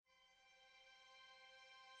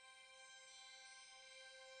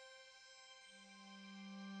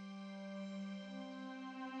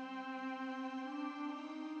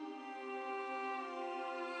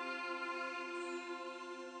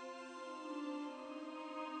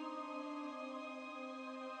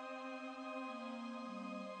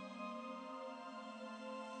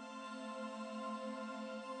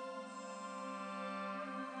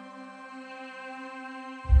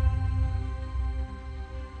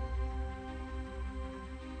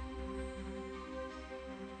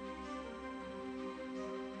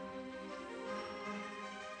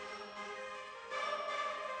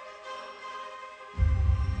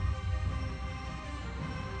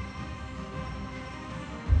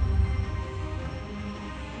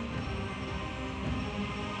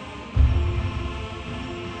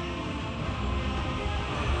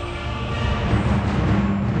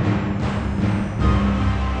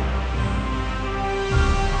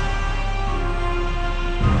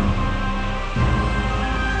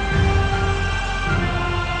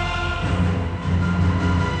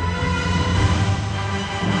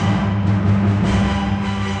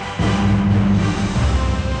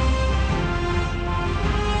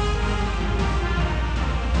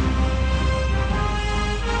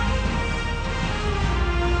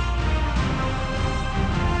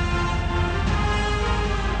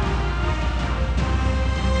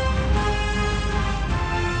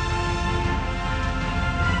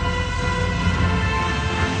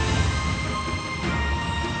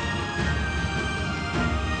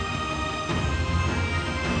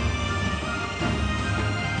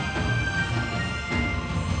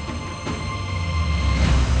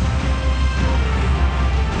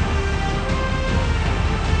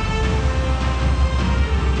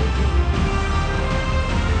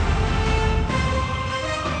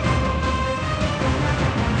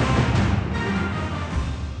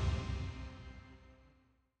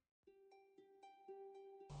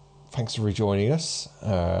thanks for rejoining us.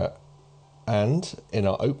 And in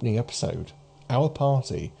our opening episode, our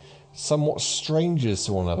party, somewhat strangers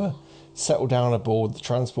to one another, settled down aboard the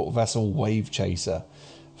transport vessel Wave Chaser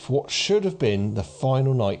for what should have been the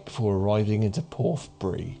final night before arriving into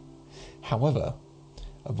Porthbury. However,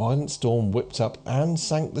 a violent storm whipped up and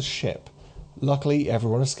sank the ship. Luckily,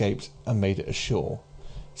 everyone escaped and made it ashore.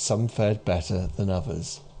 Some fared better than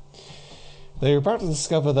others. They were about to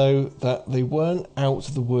discover, though, that they weren't out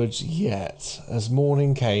of the woods yet. As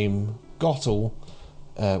morning came, Gottel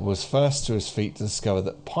was first to his feet to discover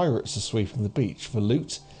that pirates are sweeping the beach for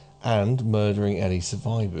loot and murdering any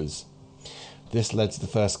survivors. This led to the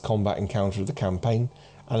first combat encounter of the campaign,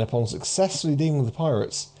 and upon successfully dealing with the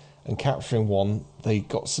pirates and capturing one, they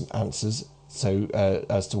got some answers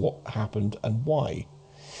as to what happened and why.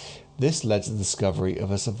 This led to the discovery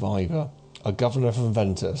of a survivor, a governor from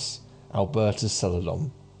Ventus, Albertus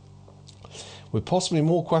Celadon. With possibly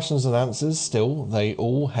more questions than answers, still, they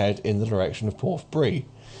all head in the direction of Porthbury.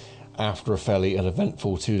 After a fairly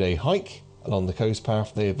uneventful 2-day hike along the coast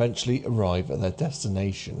path, they eventually arrive at their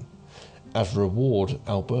destination. As a reward,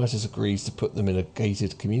 Albertus agrees to put them in a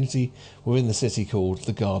gated community within the city called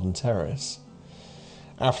the Garden Terrace.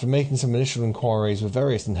 After making some initial inquiries with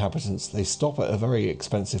various inhabitants, they stop at a very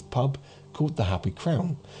expensive pub called the Happy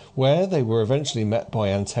Crown, where they were eventually met by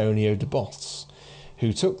Antonio de Boss,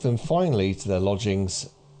 who took them finally to their lodgings,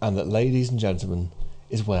 and that, ladies and gentlemen,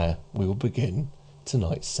 is where we will begin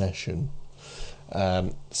tonight's session.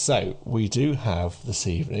 So we do have this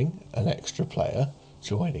evening an extra player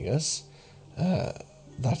joining us.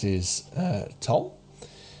 That is Tom.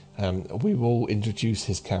 We will introduce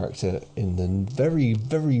his character in the very,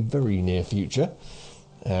 very, very near future.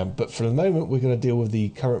 But for the moment, we're going to deal with the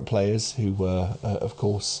current players who were, of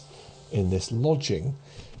course, in this lodging.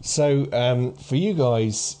 So for you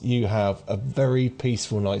guys, you have a very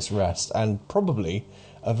peaceful night's rest, and probably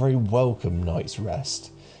a very welcome night's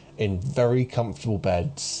rest in very comfortable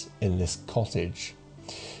beds in this cottage.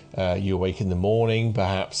 You awake in the morning,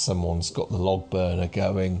 perhaps someone's got the log burner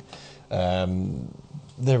going.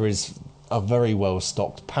 There is a very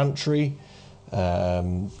well-stocked pantry.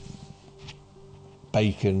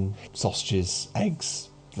 Bacon, sausages, eggs,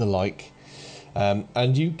 the like.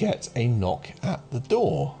 And you get a knock at the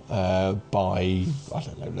door by, I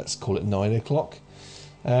don't know, let's call it 9 o'clock.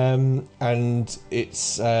 And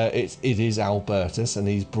it is Albertus, and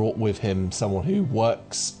he's brought with him someone who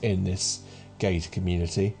works in this gated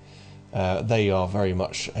community. They are very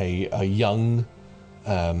much a young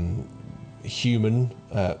human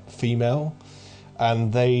female,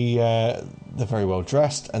 and they're very well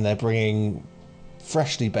dressed, and they're bringing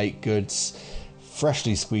freshly baked goods,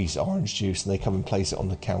 freshly squeezed orange juice, and they come and place it on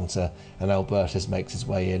the counter, and Albertus makes his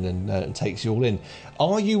way in and takes you all in.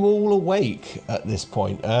 Are you all awake at this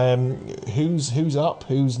point? Who's up?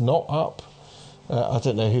 Who's not up? I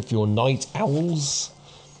don't know if you're night owls.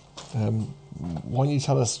 Why don't you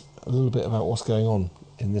tell us a little bit about what's going on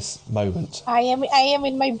in this moment? I am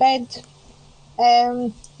in my bed,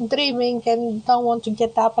 dreaming, and don't want to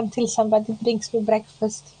get up until somebody brings me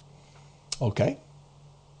breakfast. Okay.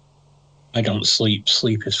 I don't sleep.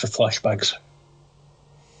 Sleep is for flashbacks.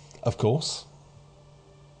 Of course.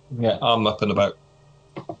 Yeah, I'm up and about.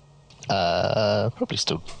 Probably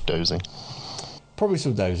still dozing. Probably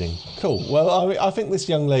still dozing. Cool. Well, I think this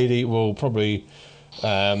young lady will probably,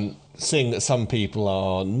 seeing that some people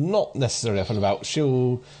are not necessarily up and about,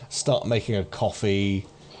 she'll start making a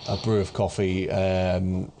brew of coffee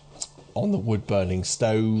on the wood-burning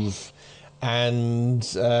stove,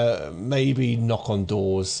 and maybe knock on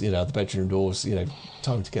doors, the bedroom doors,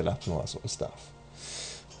 time to get up and all that sort of stuff.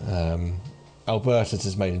 Albertus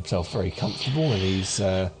has made himself very comfortable, and he's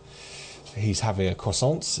having a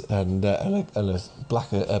croissant and a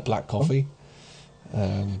black coffee.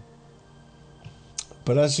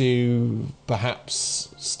 But as you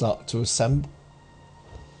perhaps start to assemble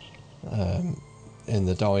in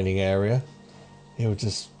the dining area, he'll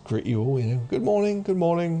just greet you all, good morning, good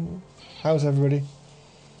morning. How's everybody?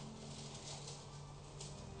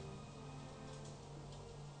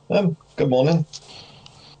 Good morning.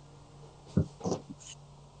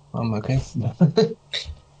 I'm okay.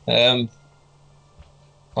 I'm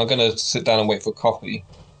gonna sit down and wait for coffee.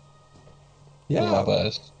 Yeah.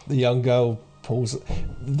 The young girl pulls.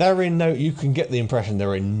 You can get the impression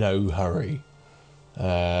they're in no hurry.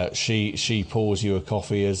 She pours you a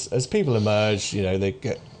coffee as people emerge. They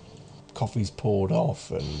get coffees poured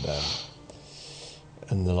off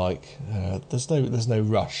and the like. There's no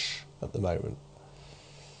rush at the moment.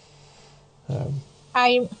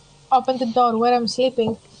 I open the door where I'm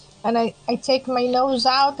sleeping, and I take my nose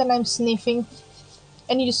out and I'm sniffing.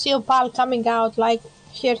 and you see Opal coming out like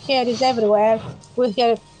her hair is everywhere with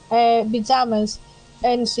her pajamas,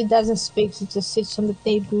 and she doesn't speak. She just sits on the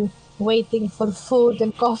table waiting for food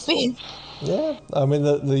and coffee. Yeah, I mean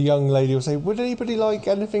the young lady will say, "Would anybody like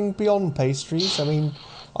anything beyond pastries? I mean,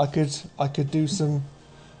 I could do some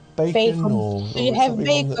bacon Bacon. Do you or have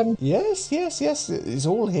something on the." bacon? Yes. It's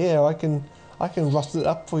all here. I can rust it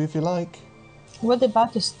up for you if you like. What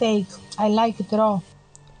about the steak? I like it raw.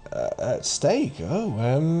 Steak.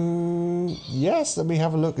 Oh, yes. Let me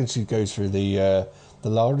have a look. And she goes through the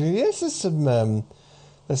larder. Yes, there's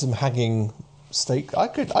some hanging steak. I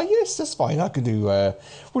could. Yes, that's fine. I could do.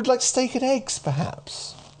 Would like steak and eggs,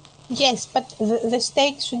 perhaps. Yes, but the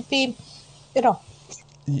steak should be raw.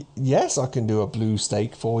 Yes, I can do a blue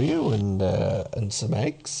steak for you and some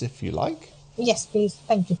eggs if you like. Yes, please.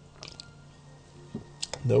 Thank you.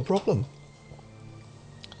 No problem.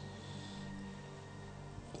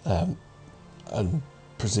 And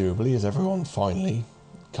presumably, as everyone finally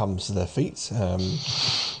comes to their feet,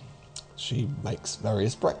 she makes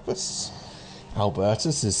various breakfasts.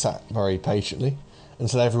 Albertus is sat very patiently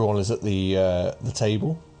until everyone is at the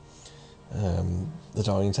table, the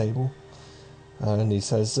dining table, and he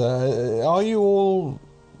says, "Are you all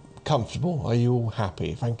comfortable? Are you all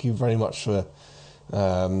happy? Thank you very much for,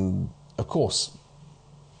 of course,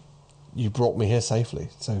 you brought me here safely,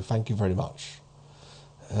 so thank you very much.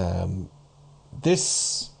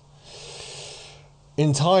 This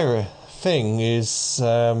entire thing is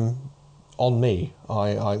on me.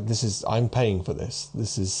 I'm paying for this.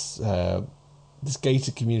 This is this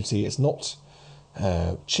gated community. It's not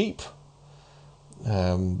cheap.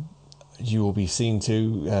 You will be seen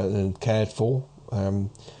to and cared for.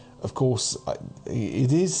 Of course,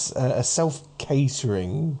 it is a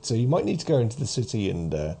self-catering, so you might need to go into the city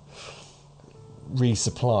and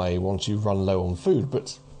resupply once you run low on food.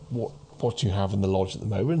 But what you have in the lodge at the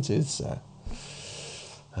moment is,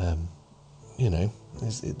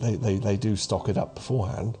 they do stock it up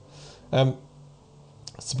beforehand. But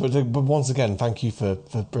once again, thank you for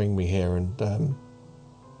bringing me here, and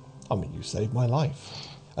you saved my life,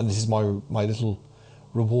 and this is my little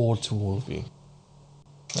reward to all of you.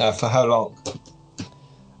 For how long?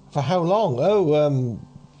 For how long? Oh,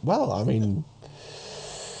 well, I mean,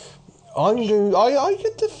 I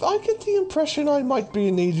get the impression I might be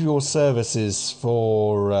in need of your services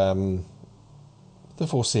for the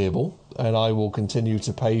foreseeable, and I will continue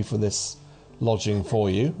to pay for this lodging for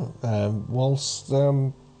you, whilst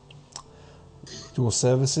your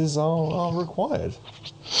services are required.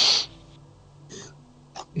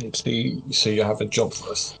 So you have a job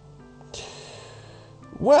for us?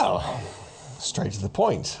 Well, straight to the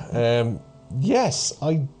point. Yes,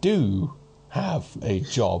 I do have a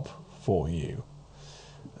job for you.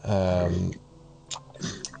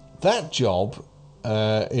 That job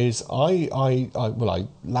is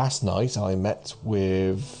last night I met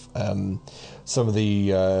with some of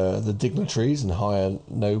the dignitaries and higher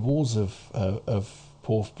nobles of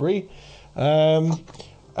Porthbury,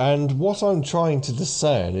 and what I'm trying to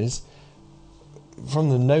discern is, from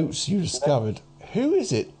the notes you discovered, who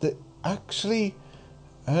is it that actually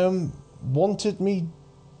wanted me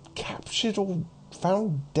captured or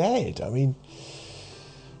found dead? I mean,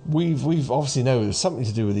 we've obviously know there's something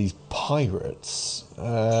to do with these pirates,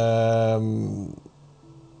 and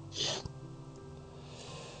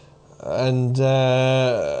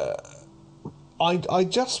I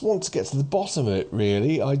just want to get to the bottom of it,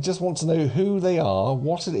 really. I just want to know who they are,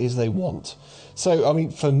 what it is they want. So, I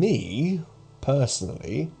mean, for me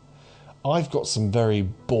personally, I've got some very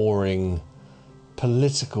boring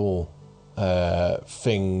political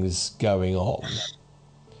things going on.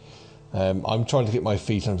 I'm trying to get my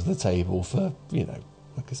feet under the table for,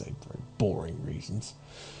 like I say, very boring reasons,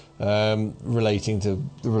 relating to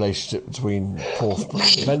the relationship between Porthbury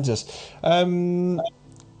and Ventus.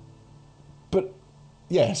 But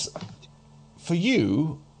yes, for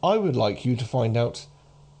you, I would like you to find out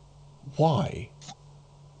why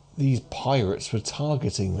these pirates were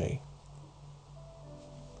targeting me.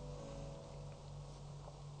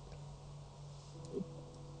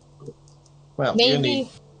 Well, Maybe,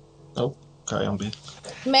 Oh, carry on, Ben.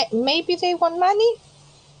 maybe they want money.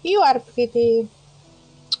 You are pretty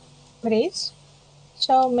rich,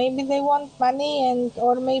 so maybe they want money,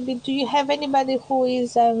 or maybe do you have anybody who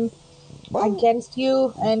is Well, against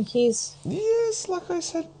you and he's yes, like I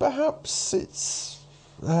said, perhaps it's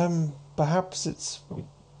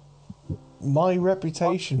my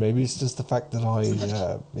reputation. Maybe it's just the fact that I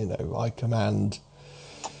command.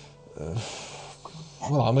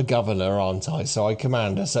 Well, I'm a governor, aren't I? So I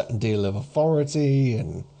command a certain deal of authority,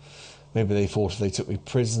 and Maybe they thought if they took me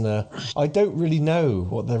prisoner. I don't really know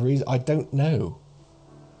what the reason. I don't know.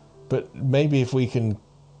 But maybe if we can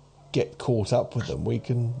get caught up with them, we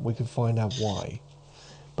can find out why.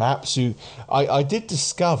 Perhaps you. I did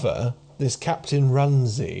discover this Captain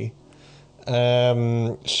Runsi.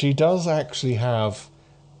 She does actually have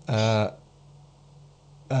a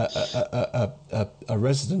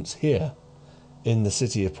residence here in the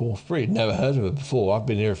city of Porthbury. Never heard of her before. I've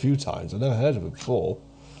been here a few times. I've never heard of her before.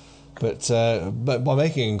 But by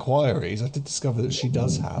making inquiries, I did discover that she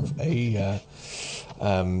does have a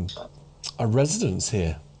residence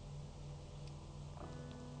here.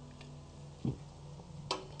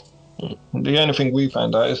 The only thing we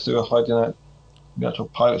found out is they were hiding out. The actual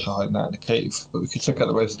pilots are hiding out in the cave, but we could check out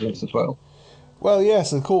the residence as well. Well,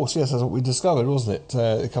 yes, of course, yes, that's what we discovered, wasn't it?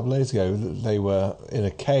 A couple of days ago, that they were in a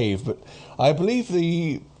cave. But I believe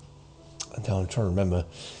I'm trying to remember.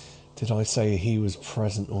 Did I say he was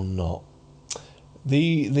present or not? The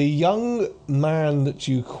young man that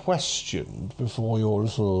you questioned before your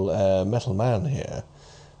little metal man here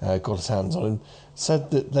got his hands on him said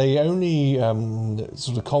that they only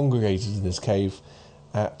sort of congregated in this cave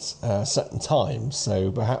at certain times,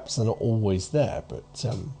 so perhaps they're not always there.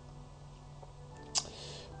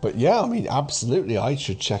 But yeah, I mean, absolutely, I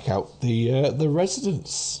should check out the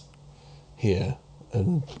residence here,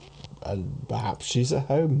 and perhaps she's at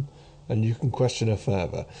home, and you can question her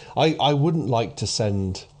further. I wouldn't like to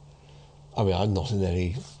send. I mean, I'm not in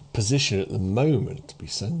any position at the moment to be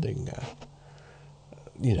sending,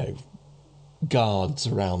 guards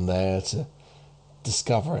around there to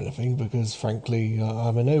discover anything, because frankly,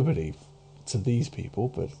 I'm a nobody to these people.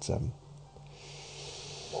 But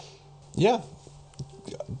yeah.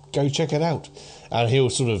 Go check it out, and he'll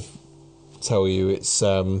sort of tell you it's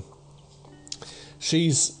her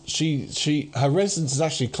residence is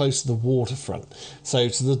actually close to the waterfront, so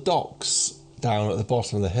to the docks down at the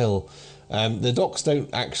bottom of the hill. The docks don't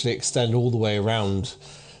actually extend all the way around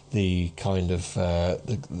the kind of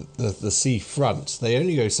the sea front. They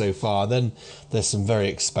only go so far. Then there's some very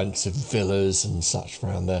expensive villas and such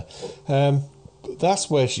around there. That's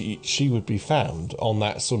where she would be found, on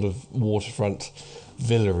that sort of waterfront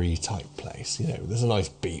villa-y type place. There's a nice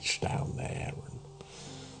beach down there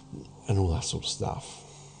and all that sort of stuff.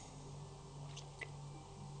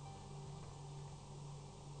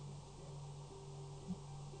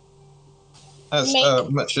 As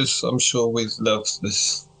much as I'm sure we love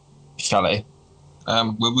this chalet,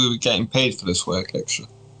 we were getting paid for this work extra,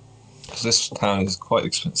 because this town is quite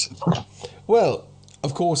expensive. Well,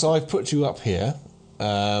 of course, I've put you up here.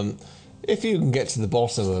 If you can get to the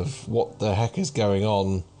bottom of what the heck is going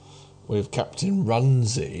on with Captain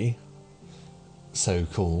Runsi,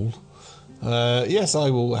 so-called, yes,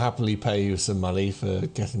 I will happily pay you some money for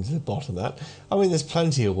getting to the bottom of that. I mean, there's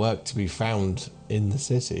plenty of work to be found in the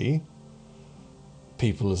city.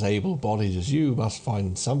 People as able-bodied as you must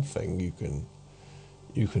find something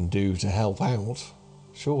you can do to help out,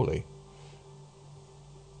 surely.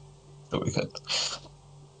 But we could.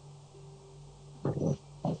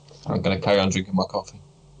 I'm going to carry on drinking my coffee.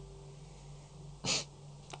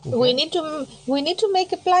 Okay. We need to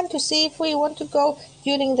make a plan to see if we want to go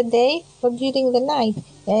during the day or during the night,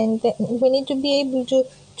 and we need to be able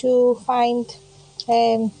to find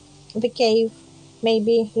the cave.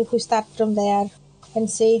 Maybe if we start from there and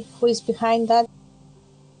see who is behind that.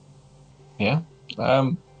 Yeah.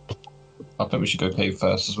 I think we should go cave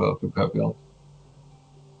first as well, if we're perfectly honest.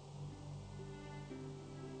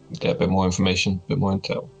 Get a bit more information, a bit more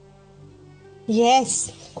intel.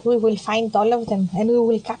 Yes, we will find all of them and we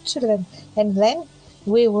will capture them, and then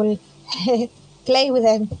we will play with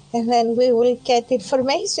them, and then we will get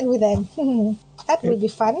information with them. That will be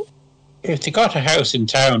fun. If they got a house in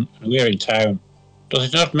town and we're in town, does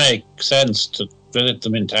it not make sense to visit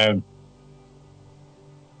them in town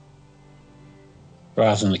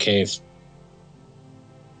rather than the caves?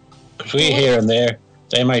 Because we're here and there,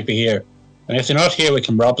 they might be here. And if they're not here, we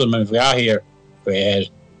can rob them, and if we are here, go ahead.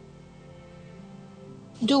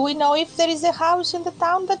 Do we know if there is a house in the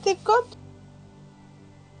town that they've got?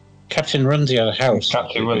 Captain Runsi at a house.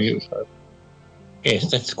 Captain Runsi.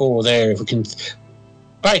 Yes, let's go there. If we can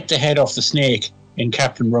bite the head off the snake in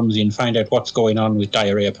Captain Runsi and find out what's going on with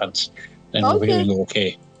diarrhea pants, then we'll be doing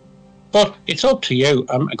okay. But it's up to you.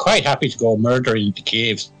 I'm quite happy to go murdering in the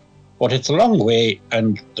caves, but it's a long way,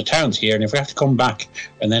 and the town's here, and if we have to come back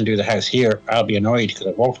and then do the house here, I'll be annoyed because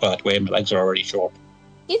I've walked that way and my legs are already short.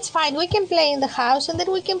 It's fine. We can play in the house, and then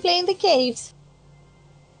we can play in the caves.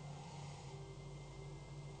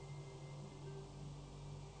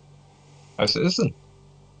 As it isn't.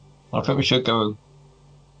 I think we should go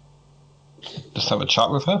just have a chat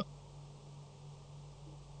with her.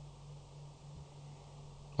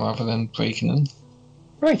 rather than breaking in.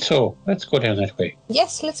 Right, so let's go down that way.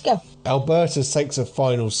 Yes, let's go. Albertus takes a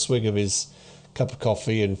final swig of his cup of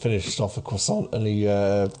coffee and finishes off a croissant, and he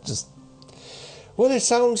just... Well, it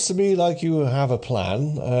sounds to me like you have a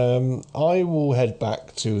plan. I will head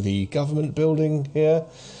back to the government building here,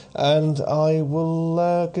 and I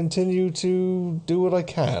will continue to do what I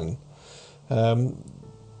can. But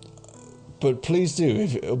please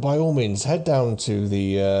do, by all means, head down to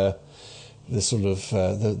the sort of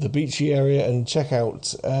the beachy area and check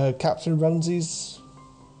out Captain Runsi's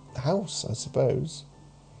house, I suppose.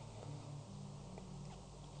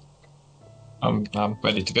 I'm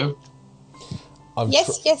ready to go.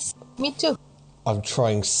 Yes, me too. I'm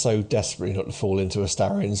trying so desperately not to fall into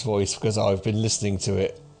Astarion's voice because I've been listening to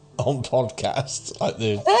it on podcasts, like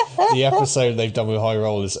the episode they've done with High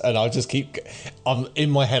Rollers, and I just keep, I'm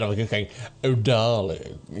in my head, I'm going, "Oh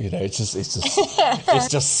darling," you know, it's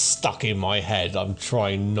just stuck in my head. I'm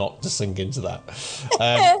trying not to sink into that.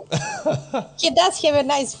 He does have a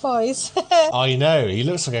nice voice. I know he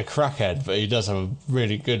looks like a crackhead, but he does have a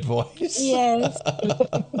really good voice. Yes.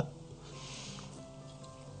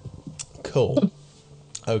 Cool.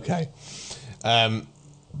 Okay.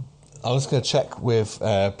 I was going to check with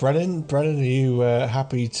Brennan. Brennan, are you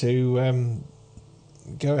happy to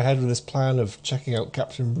go ahead with this plan of checking out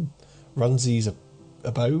Captain Runsi's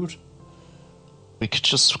abode? We could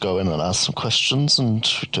just go in and ask some questions, and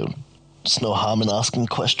there's no harm in asking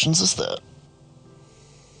questions, is there?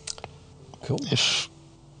 Cool. If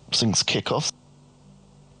things kick off,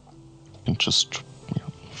 and just,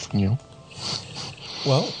 you know.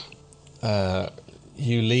 Well,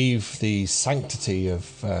 you leave the sanctity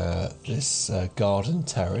of this garden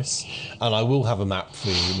terrace, and I will have a map for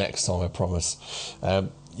you next time, I promise.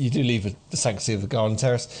 You do leave the sanctity of the garden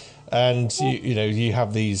terrace, and you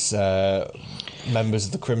have these members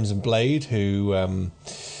of the Crimson Blade who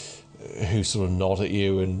sort of nod at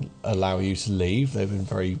you and allow you to leave. They've been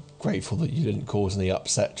very grateful that you didn't cause any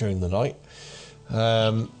upset during the night.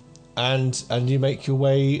 And you make your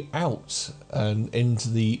way out and into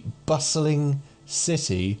the bustling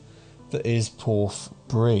city that is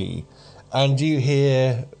Porth-Bree, and you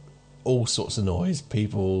hear all sorts of noise,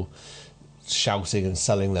 people shouting and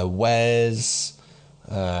selling their wares,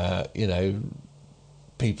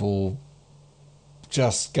 people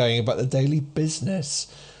just going about their daily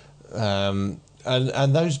business, and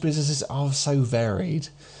those businesses are so varied.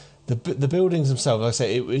 The buildings themselves, like I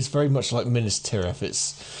say, it's very much like Minas Tirith.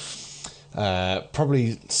 It's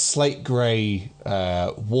probably slate grey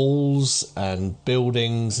walls and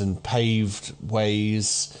buildings and paved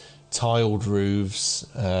ways, tiled roofs,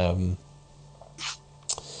 and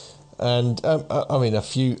I mean a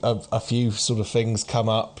few sort of things come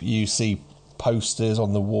up. You see posters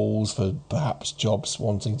on the walls for perhaps jobs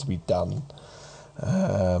wanting to be done.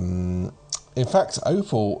 In fact,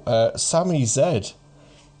 Opal, Sammy Zed,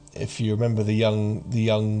 if you remember the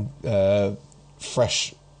young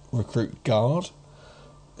fresh recruit guard,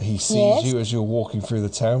 he sees you as you're walking through the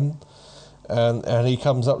town, and he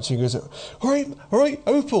comes up to you and goes, all right,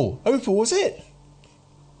 Opal, was it?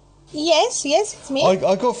 Yes, it's me.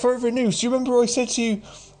 I got further news. Do you remember I said to you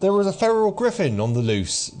there was a feral griffin on the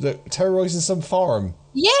loose that terrorising some farm?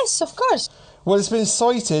 Yes, of course. Well, it's been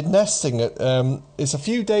sighted nesting at it's a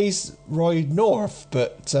few days ride north,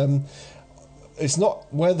 but it's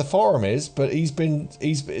not where the farm is, but he's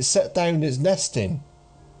set down his nesting.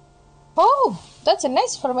 Oh, that's a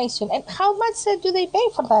nice formation. And how much do they pay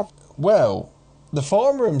for that? Well, the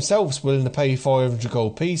farmer himself's willing to pay 500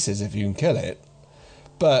 gold pieces if you can kill it.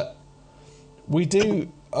 But we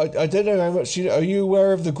do... I don't know how much... Are you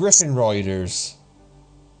aware of the Griffin Riders?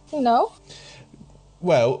 No.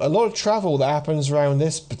 Well, a lot of travel that happens around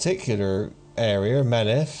this particular area,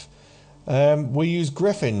 Meneth, we use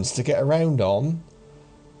griffins to get around on.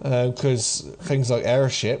 Because things like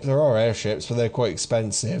airships, there are airships, but they're quite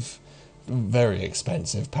expensive. Very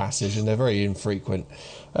expensive passage, and they're very infrequent.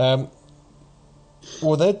 Well,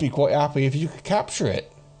 they'd be quite happy if you could capture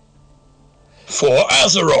it. For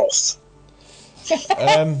Azeroth.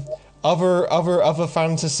 Other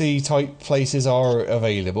fantasy type places are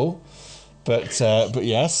available, but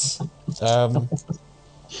yes.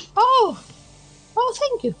 Oh,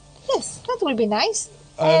 thank you. Yes, that will be nice.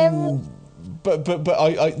 But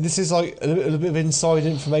I this is like a little bit of inside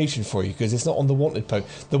information for you, because it's not on the wanted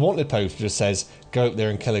post. The wanted post just says go up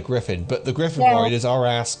there and kill a griffin, but the Griffin Riders are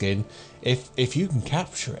asking if you can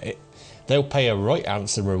capture it, they'll pay a right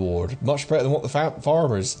handsome reward, much better than what the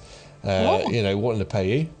farmers wanting to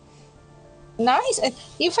pay you. Nice.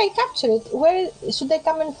 If I capture it, where should I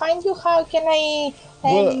come and find you? How can I?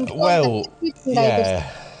 Well, yeah.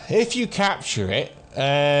 If you capture it,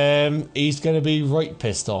 He's going to be right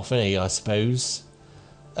pissed off, isn't he, I suppose.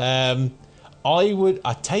 I tell you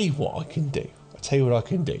what I can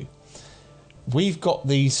do. We've got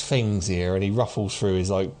these things here, and he ruffles through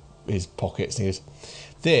his pockets and he goes,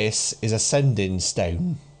 this is a sending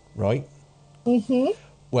stone, right? Mm-hmm.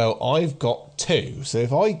 Well, I've got 2, so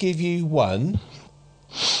if I give you 1,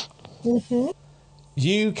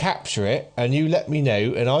 you capture it and you let me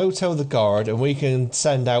know, and I'll tell the guard, and we can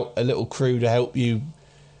send out a little crew to help you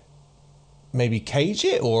maybe cage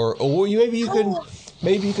it, or maybe you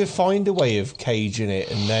could find a way of caging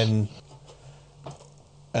it and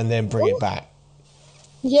then bring it back.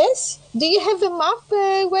 Yes. Do you have a map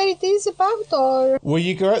where it is about, or? Well,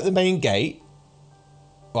 you go out the main gate.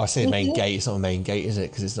 Well, I say main gate. It's not a main gate, is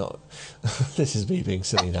it? Because it's not. This is me being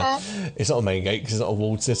silly now. It's not a main gate because it's not a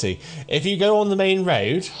walled city. If you go on the main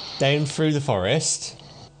road down through the forest,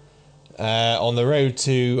 on the road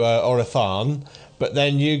to Orathan, but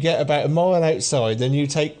then you get about a mile outside, then you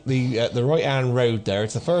take the right-hand road there.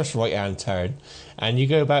 It's the first right-hand turn, and you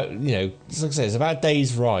go about, like I say, it's about a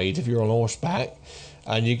day's ride if you're on horseback,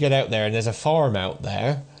 and you get out there, and there's a farm out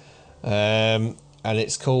there, and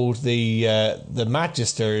it's called the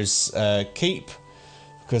Magister's Keep,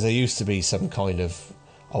 because there used to be some kind of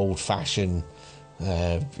old-fashioned,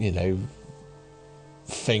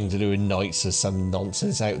 thing to do in knights or some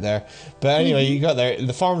nonsense out there. But anyway, you got there.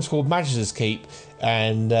 The farm's called Magister's Keep,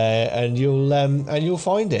 and you'll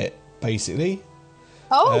find it basically.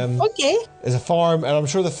 Oh, okay. There's a farm, and I'm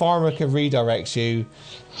sure the farmer can redirect you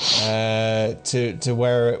to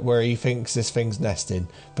where he thinks this thing's nesting.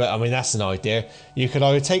 But I mean, that's an idea. You could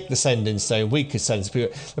either take the sending stone. We could send some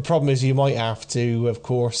people. The problem is you might have to, of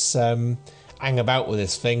course, hang about with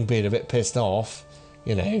this thing, being a bit pissed off,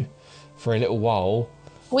 for a little while.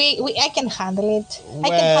 I can handle it.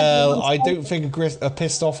 Well, I don't think a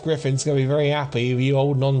pissed off griffin's going to be very happy with you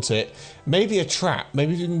holding on to it. Maybe a trap.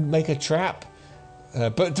 Maybe you can make a trap.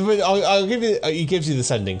 But I'll give you. He gives you the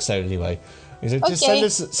sending stone anyway. He said, just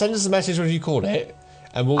send us a message when you call it,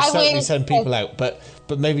 and we'll certainly send people out. But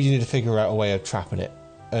maybe you need to figure out a way of trapping it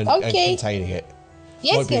and containing it.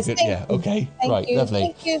 Yes, Okay, right, lovely.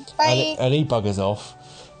 Thank you. Bye. And he buggers off.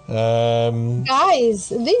 Guys,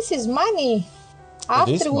 this is money.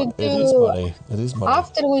 It is money.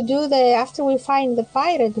 After we find the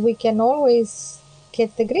pirate, we can always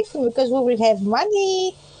get the griffin because we will have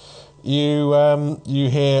money. You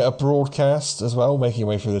hear a broadcast as well, making your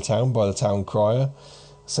way through the town by the town crier.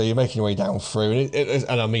 So you're making your way down through,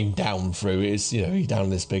 and I mean down through. It's you're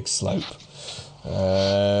down this big slope,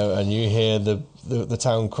 and you hear the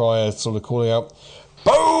town crier sort of calling out,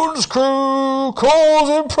 "Bones crew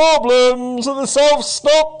causing problems at the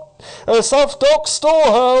South Dock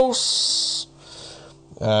storehouse."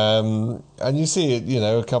 And you see,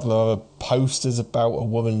 a couple of other posters about a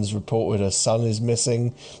woman's reported her son is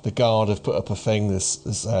missing. The guard have put up a thing. This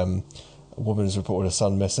woman's reported her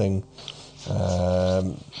son missing.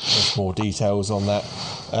 There's more details on that.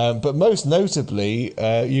 But most notably,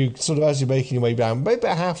 you sort of, as you're making your way down, maybe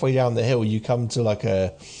about halfway down the hill, you come to like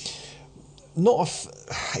it's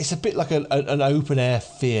a bit like an open air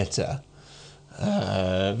theatre.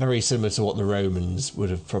 Very similar to what the Romans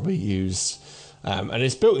would have probably used. And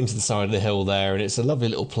it's built into the side of the hill there, and it's a lovely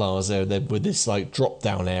little plaza with this like drop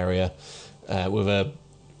down area with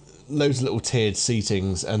loads of little tiered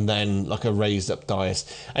seatings, and then like a raised up dais.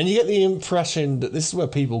 And you get the impression that this is where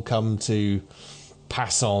people come to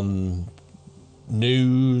pass on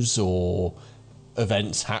news or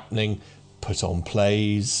events happening, put on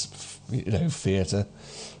plays, theatre.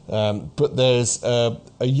 But there's a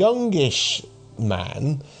youngish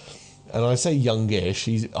man. And I say youngish,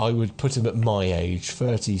 I would put him at my age,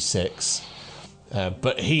 36.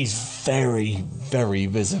 But he's very, very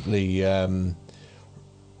visibly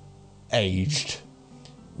aged.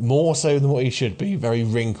 More so than what he should be. Very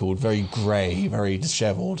wrinkled, very grey, very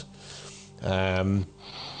dishevelled. And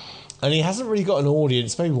he hasn't really got an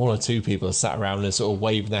audience. Maybe one or two people have sat around and sort of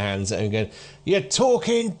waving their hands at him going, "You're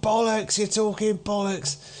talking bollocks, you're talking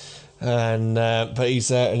bollocks." And but he's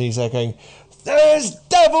there going, "There's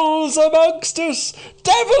devils amongst us!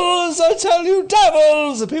 Devils, I tell you,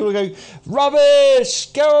 devils!" And people are going, "Rubbish!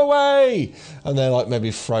 Go away!" And they're like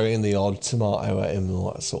maybe throwing the odd tomato at him and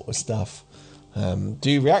all that sort of stuff. Do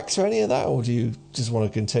you react to any of that, or do you just want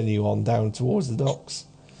to continue on down towards the docks?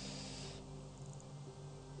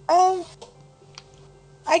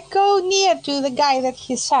 I go near to the guy that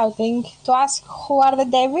he's shouting to ask who are the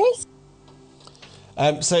devils.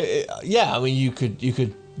 I mean, you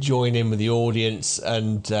could join in with the audience,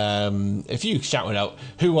 and if you shouted out,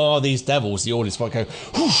 "Who are these devils?" the audience might go,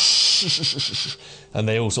 "Whoosh," and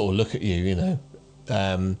they all sort of look at you,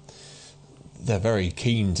 they're very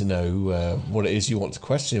keen to know what it is you want to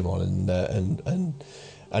question him on,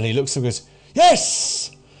 and he looks and goes,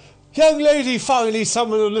 "Yes, young lady, finally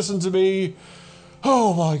someone will listen to me.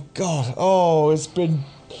 Oh my God! Oh, it's been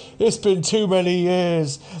too many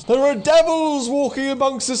years. There are devils walking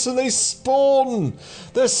amongst us, and they spawn.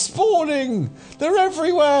 They're spawning. They're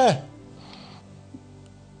everywhere."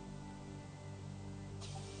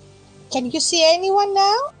 Can you see anyone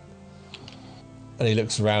now? And he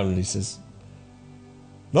looks around and he says,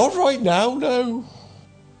 "Not right now, no."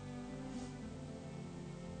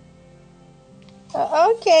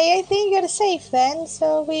 Okay, I think you're safe then,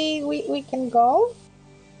 so we can go.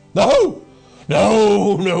 No!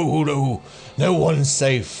 No, no, no. No one's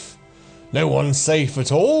safe. No one's safe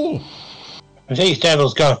at all. Have these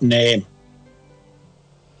devils got a name?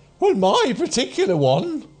 Well, my particular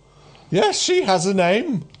one. Yes, she has a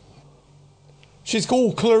name. She's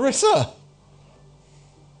called Clarissa.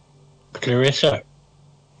 Clarissa?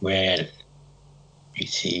 Well, you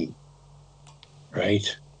see.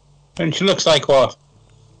 Right. And she looks like what?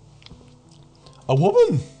 A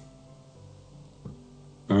woman.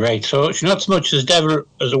 Right, so she's not so much as devil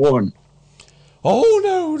as a woman. Oh,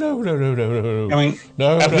 no, no, no, no, no, no. I mean,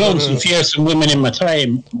 no, I've no, known no, some no. fearsome women in my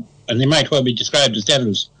time, and they might well be described as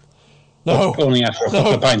devils. No. Only after a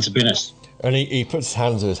couple of pints of Guinness. And he puts his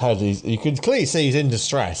hands to his head. You can clearly see he's in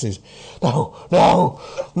distress. He's, no, no,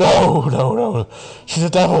 no, no, no. She's a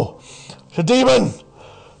devil. She's a demon.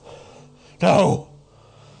 No.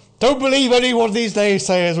 Don't believe any one of these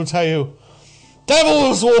naysayers will tell you.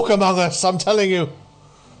 Devils walk among us, I'm telling you.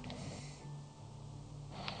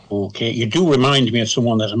 Okay, you do remind me of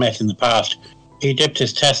someone that I met in the past. He dipped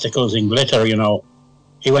his testicles in glitter, you know.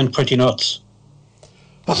 He went pretty nuts.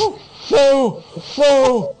 Oh, no,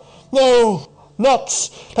 no, no, nuts.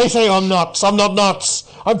 They say I'm nuts. I'm not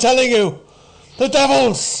nuts. I'm telling you. The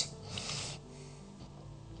devils.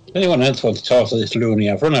 If anyone else wants to talk to this loony,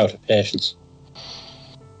 I've run out of patience.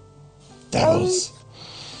 Devils.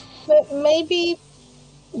 But maybe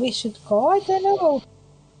we should go. I don't know.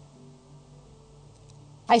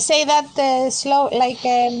 I say that slow, like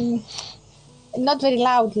not very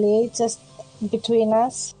loudly, just between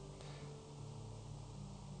us.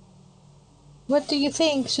 What do you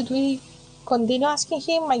think? Should we continue asking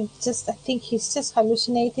him? I think he's just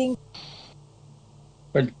hallucinating.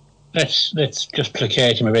 But let's just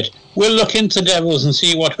placate him a bit. We'll look into devils and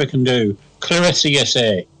see what we can do. Clarissa, you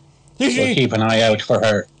say? We'll keep an eye out for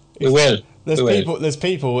her. We will. There's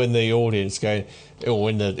people in the audience going, or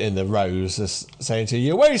in the rows, just saying to you,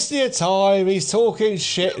 "You're wasting your time. He's talking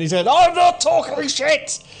shit." And he said, "I'm not talking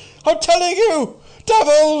shit. I'm telling you,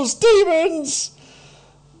 devils, demons."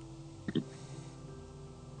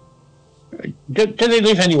 Do they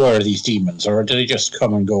live anywhere, these demons, or do they just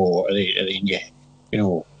come and go? Are they in your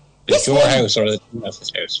house or someone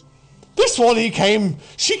else's house? This one, she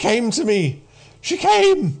came to me. She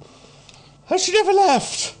came, and she never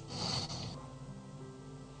left.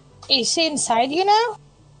 Is she inside you now?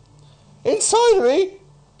 Inside of me?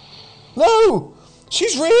 No,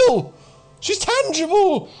 she's real. She's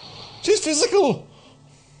tangible. She's physical.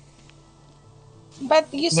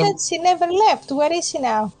 But you said she never left. Where is she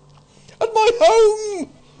now? At my home.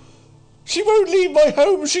 She won't leave my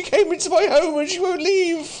home. She came into my home and she won't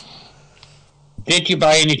leave. Did you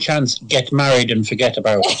by any chance get married and forget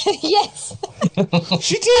about it? Yes.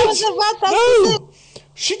 She did. I was about that. No,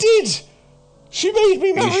 she did. She made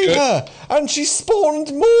me marry her, and she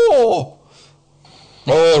spawned more.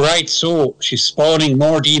 Oh, right, so she's spawning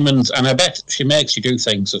more demons, and I bet she makes you do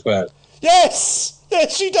things as well. Yes,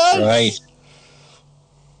 she does. Right.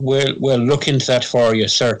 We'll look into that for you,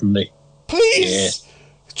 certainly. Please,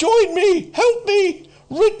 join me, help me,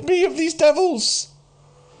 rid me of these devils.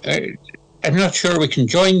 I'm not sure we can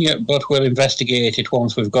join you, but we'll investigate it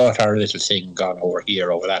once we've got our little thing gone over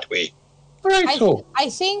that way. Right, I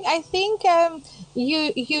think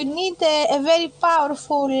you need a very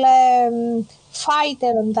powerful fighter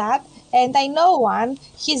on that, and I know one.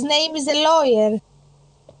 His name is a lawyer.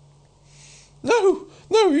 No,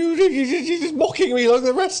 you're just mocking me like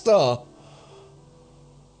the rest are.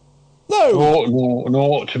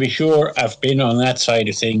 No, to be sure, I've been on that side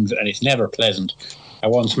of things, and it's never pleasant. I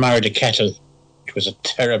once married a kettle. It was a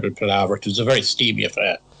terrible palaver. It was a very steamy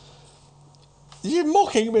affair. You're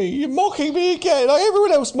mocking me. You're mocking me again. Like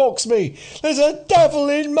everyone else mocks me. There's a devil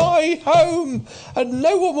in my home, and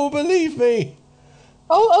no one will believe me.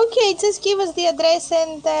 Oh, okay. Just give us the address,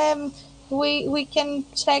 and we can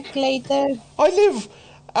check later. I live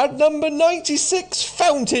at number 96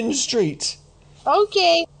 Fountain Street.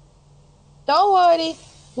 Okay. Don't worry.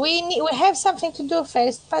 We have something to do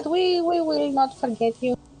first, but we will not forget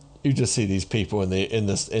you. You just see these people in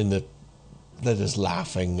the they're just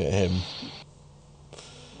laughing at him.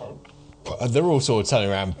 They're all sort of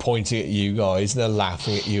turning around, pointing at you guys, and they're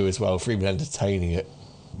laughing at you as well for even entertaining it.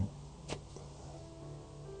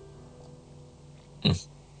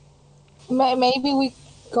 Maybe we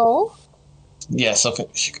go. Yes, I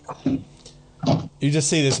think we should go. You just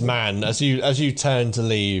see this man as you turn to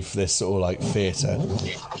leave this sort of like theatre.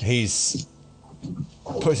 He's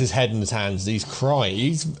puts his head in his hands. He's crying.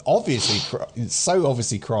 He's so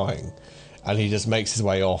obviously crying, and he just makes his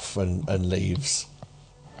way off and leaves.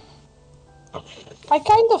 I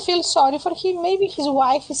kind of feel sorry for him. Maybe his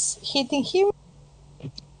wife is hitting him.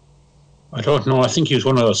 I don't know. I think he was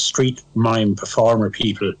one of those street mime performer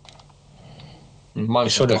people.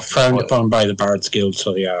 Sort of frowned upon by the Bards Guild,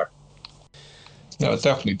 so they are. There are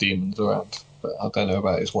definitely demons around, but I don't know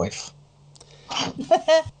about his wife.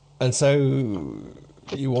 And so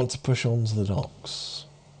you want to push on to the docks.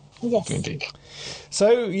 Yes. Indeed.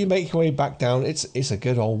 So you make your way back down. It's a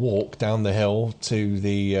good old walk down the hill to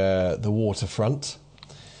the waterfront,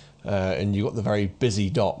 and you've got the very busy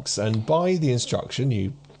docks. And by the instruction,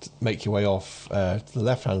 you make your way off to the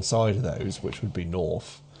left-hand side of those, which would be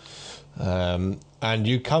north. And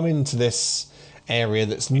you come into this area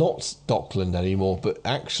that's not Dockland anymore, but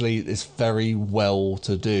actually it's very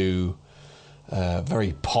well-to-do,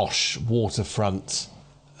 very posh waterfront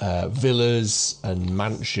villas and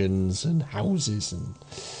mansions and houses, and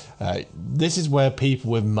this is where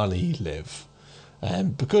people with money live,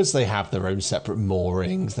 because they have their own separate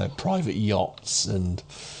moorings, their private yachts, and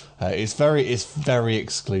it's very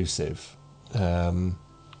exclusive.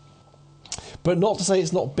 But not to say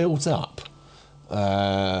it's not built up.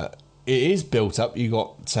 It is built up. You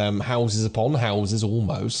got houses upon houses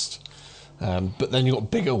almost, but then you got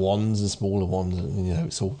bigger ones and smaller ones. And, you know,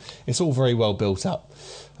 it's all very well built up.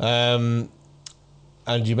 And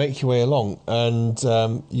you make your way along, and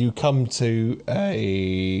you come to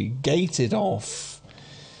a gated off,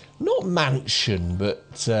 not mansion, but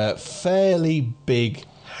fairly big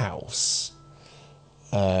house.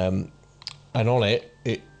 And on it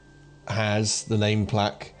has the name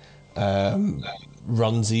plaque,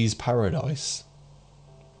 Runsi's Paradise.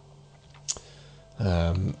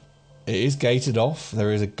 It is gated off.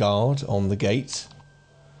 There is a guard on the gate,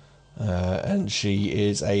 and she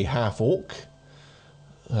is a half-orc,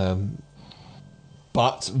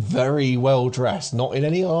 but very well dressed. Not in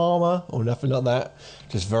any armour or nothing like that,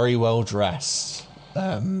 just very well dressed,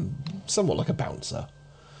 somewhat like a bouncer.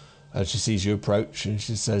 And she sees you approach, and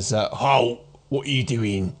she says, "Halt! What are you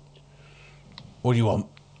doing? What do you want?"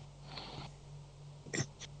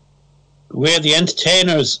 We're the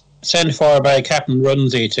entertainers sent for by Captain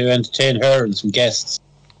Runsi to entertain her and some guests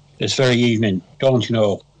this very evening. Don't you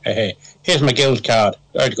know? Hey, here's my guild card.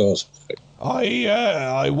 There it goes.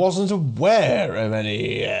 I wasn't aware of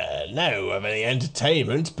any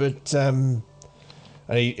entertainment, but and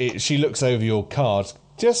she looks over your card.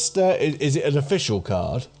 Just is it an official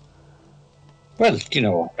card? Well, you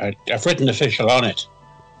know, I've written official on it.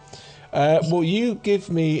 Well, you give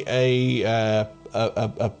me a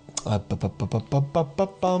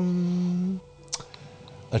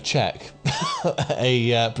check,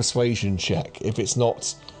 a persuasion check, if it's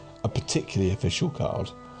not a particularly official card.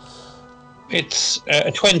 It's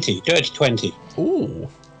a 20, dirty 20. Ooh,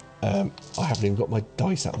 I haven't even got my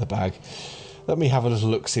dice out of the bag. Let me have a little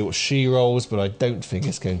look, see what she rolls, but I don't think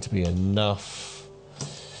it's going to be enough.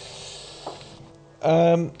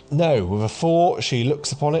 No, with a 4, she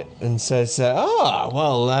looks upon it and says,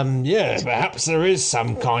 yeah, perhaps there is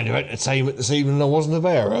some kind of entertainment this evening I wasn't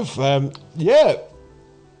aware of. Yeah.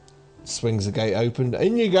 Swings the gate open.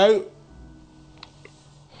 In you go.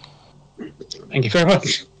 Thank you very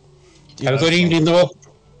much. Have a good evening, though.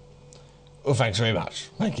 Well, thanks very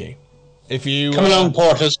much. Thank you. If you come along,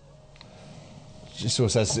 porters. She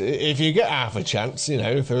sort of says, if you get half a chance, you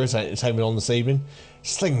know, if there is entertainment on this evening,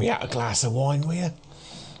 sling me out a glass of wine, will you?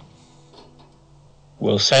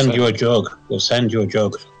 We'll send you a jug. We'll send you a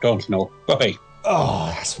jug. Don't you know? Bye.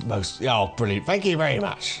 Oh, that's brilliant. Thank you very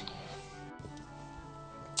much.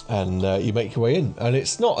 And you make your way in. And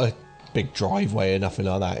it's not a big driveway or nothing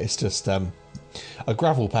like that. It's just a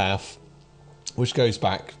gravel path which goes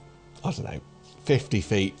back, I don't know, 50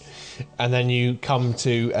 feet. And then you come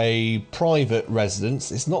to a private residence.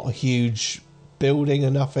 It's not a huge building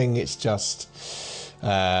or nothing. It's just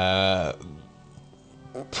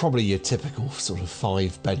probably your typical sort of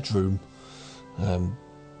 5-bedroom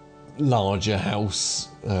larger house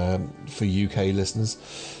for UK listeners.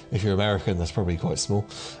 If you're American, that's probably quite small.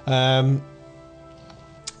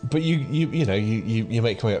 But you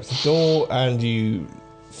make your way up to the door and you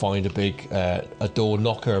find a big a door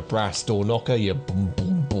knocker, a brass door knocker. You boom,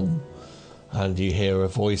 boom, boom, and you hear a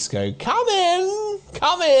voice go, "Come in,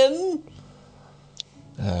 come in."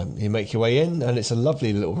 You make your way in, and it's a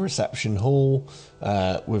lovely little reception hall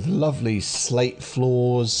with lovely slate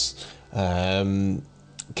floors,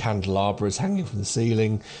 candelabras hanging from the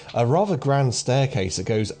ceiling, a rather grand staircase that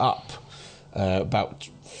goes up about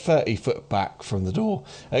 30 foot back from the door.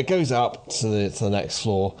 It goes up to the next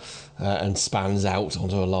floor and spans out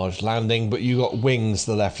onto a large landing, but you got wings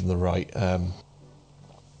to the left and the right.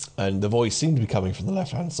 And the voice seemed to be coming from the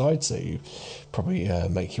left-hand side, so you probably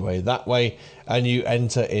make your way that way, and you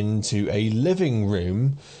enter into a living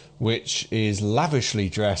room, which is lavishly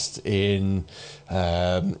dressed in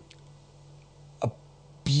a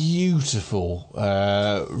beautiful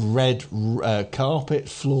red carpet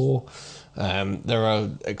floor. There are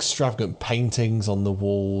extravagant paintings on the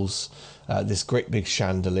walls, this great big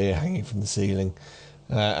chandelier hanging from the ceiling,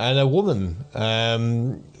 and a woman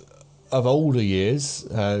of older years.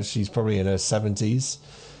 She's probably in her 70s,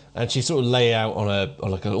 and she sort of lay out on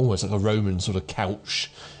almost like a Roman sort of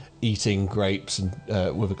couch, eating grapes and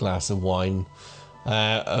with a glass of wine,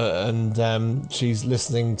 and she's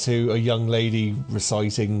listening to a young lady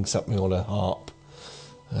reciting something on her harp,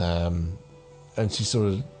 and she sort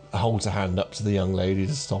of holds a hand up to the young lady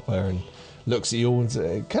to stop her and looks at you and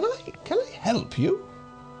says, "Can I help you?"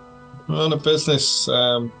 We're on a business.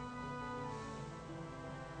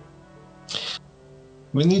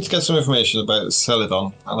 We need to get some information about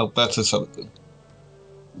Celadon, Alberta Celadon.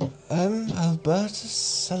 Alberta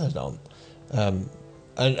Celadon. And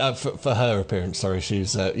for her appearance, sorry,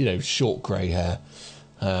 she's short grey hair,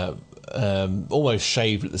 almost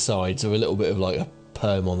shaved at the sides, so a little bit of like a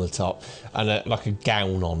perm on the top, and like a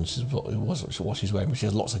gown on. She's what she's wearing, but she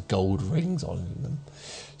has lots of gold rings on them.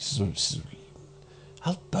 She's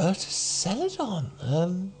Alberta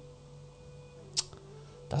Celadon.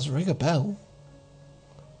 Doesn't ring a bell.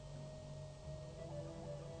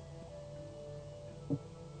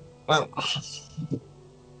 Well,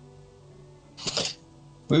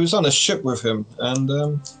 we was on a ship with him, and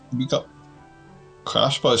we got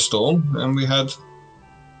crashed by a storm, and we had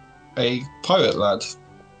a pirate lad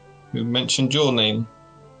who mentioned your name.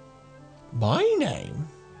 My name?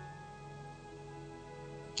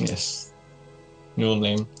 Yes, your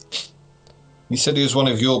name. He said he was one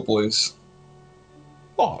of your boys.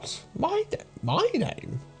 What? My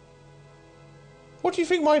name? What do you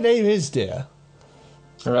think my name is, dear?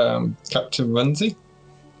 Captain Runsi.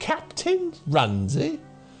 Captain Runsi?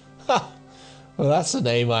 Ha! Well, that's a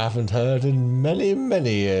name I haven't heard in many,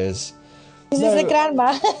 many years. This is a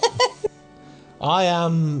grandma. I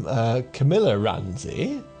am Camilla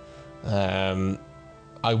Runsi.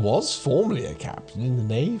 I was formerly a captain in the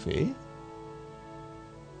Navy.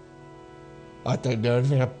 I don't know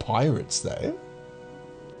anything about pirates, though.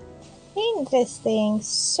 Interesting.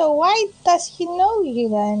 So why does he know you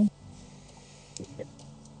then?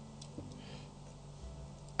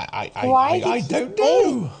 I don't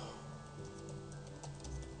know.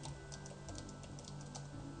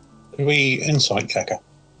 Can we insight check her?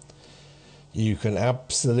 You can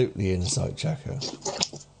absolutely insight check her.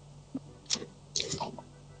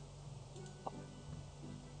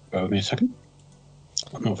 Bear with me a second.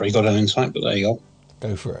 I'm not very good at insight, but there you go.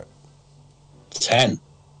 Go for it. 10.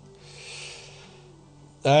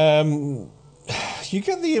 You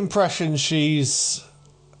get the impression she's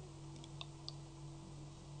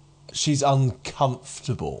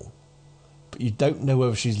uncomfortable, but you don't know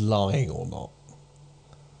whether she's lying or not.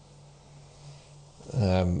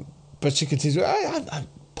 But she continues,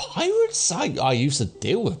 pirates? I used to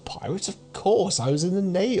deal with pirates, of course. I was in the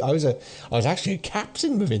Navy. I was actually a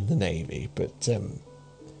captain within the Navy, but to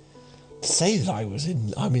say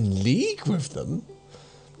that I'm in league with them,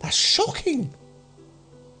 that's shocking.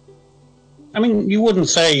 I mean, you wouldn't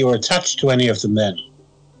say you were attached to any of them then,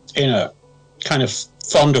 in a kind of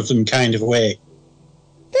fond of them kind of way.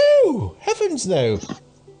 No, heavens no.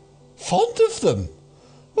 Fond of them?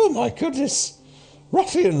 Oh my goodness.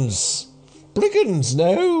 Ruffians. Brigands.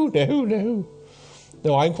 No.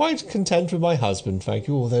 No, I'm quite content with my husband, thank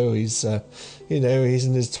you, although he's, he's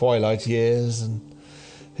in his twilight years and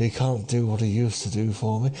he can't do what he used to do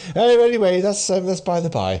for me. Anyway, that's by the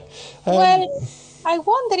by. Well, I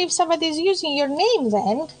wonder if somebody's using your name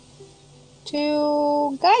then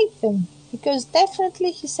to guide them, because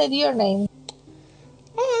definitely he said your name.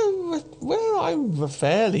 Well, I'm a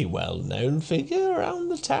fairly well-known figure around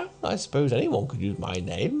the town. I suppose anyone could use my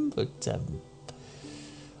name, but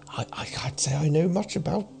I can't say I know much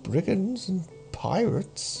about brigands and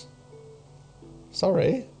pirates.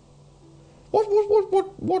 Sorry.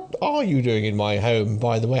 What are you doing in my home,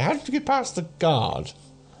 by the way? How did you get past the guard?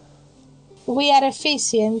 We are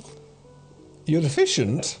efficient. You're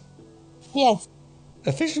efficient? Yes.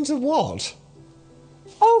 Efficient of what?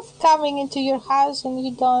 Of coming into your house and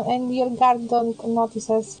you don't, and your guard don't notice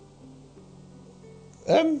us.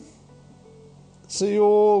 So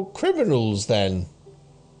you're criminals then?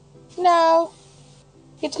 No.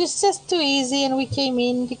 It was just too easy and we came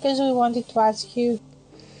in because we wanted to ask you.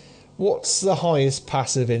 What's the highest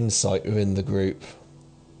passive insight within the group?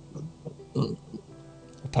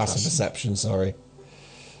 Passive perception, sorry.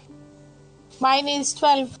 Mine is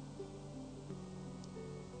 12.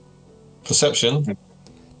 Perception?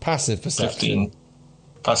 Passive perception. 15.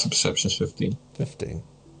 Passive perception is 15. 15.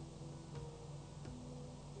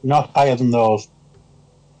 Not higher than those.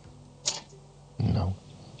 No.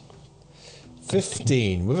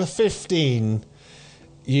 15. With a 15,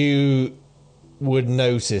 you would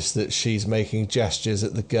notice that she's making gestures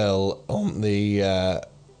at the girl on the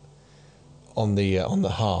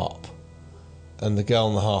harp, and the girl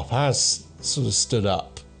on the harp has sort of stood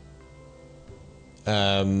up.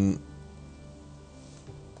 And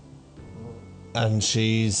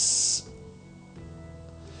she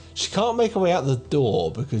can't make her way out the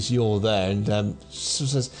door because you're there, and she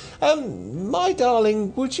says, "My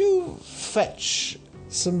darling, would you fetch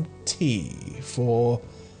some tea for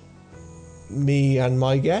me and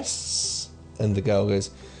my guests?" And the girl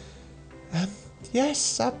goes,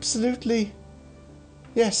 "Yes, absolutely.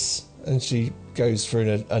 Yes." And she goes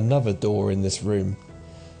through another door in this room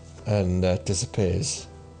and disappears.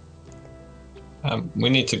 We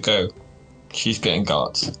need to go. She's getting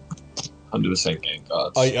guards. 100% getting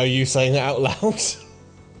guards. Are you saying that out loud?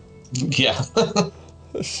 Yeah.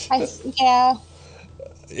 Yeah.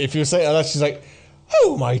 If you say it out loud, she's like,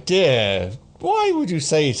 "Oh, my dear, why would you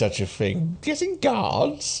say such a thing? Getting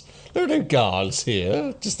guards? There are no guards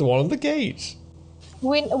here, just the one on the gate."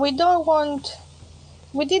 We don't want.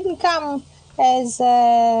 We didn't come as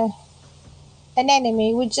an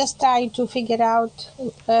enemy. We just try to figure out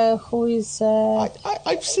who is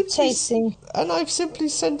I've simply chasing. And I've simply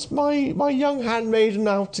sent my young handmaiden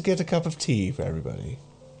out to get a cup of tea for everybody.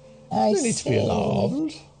 I No need to be see.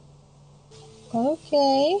 alarmed.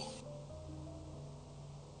 Okay.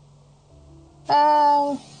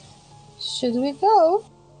 Should we go?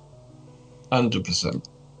 100%.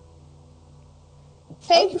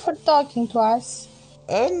 Thank you for talking to us.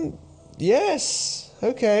 Yes,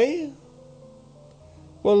 okay.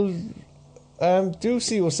 Well, do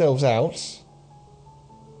see yourselves out.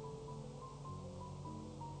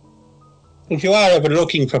 If you are ever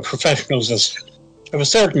looking for professionals of a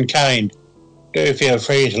certain kind, do feel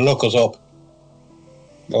free to look us up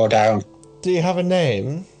or down. Do you have a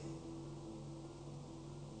name?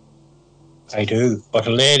 I do, but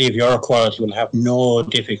a lady of your quality will have no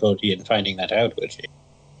difficulty in finding that out, will she?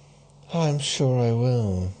 I'm sure I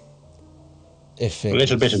will. If A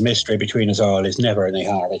little bit of mystery between us all is never any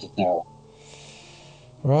harm, is it now?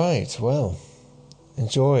 Right, well,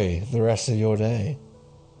 enjoy the rest of your day.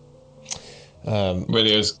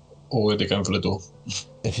 Radio's already going for the door.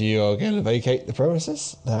 If you are going to vacate the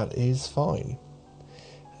premises, that is fine.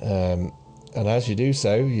 And as you do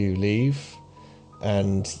so, you leave,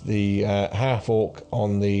 and the half-orc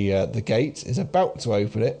on the gate is about to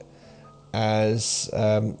open it as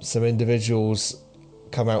some individuals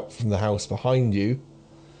come out from the house behind you,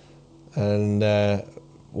 and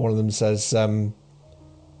one of them says,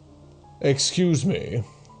 "Excuse me."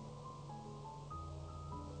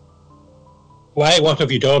 Why? What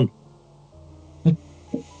have you done?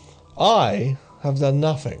 "I have done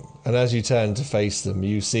nothing." And as you turn to face them,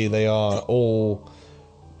 you see they are all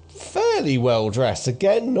fairly well dressed.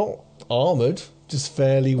 Again, not armoured, just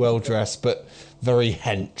fairly well dressed, but very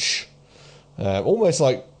hench, almost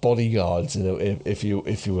like bodyguards, you know, if you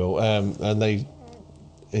will. And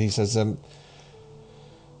he says, "The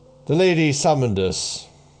lady summoned us.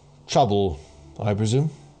 Trouble, I presume."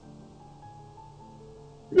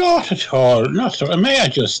 Not at all. Not at all. May I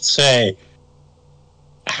just say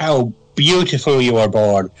how beautiful you were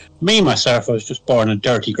born. Me, myself, was just born a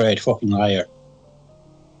dirty, great fucking liar.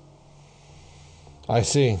 "I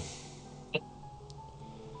see.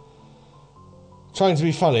 Trying to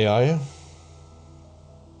be funny, are you?"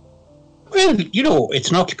 Well, you know, it's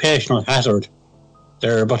an occupational hazard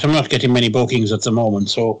there, but I'm not getting many bookings at the moment,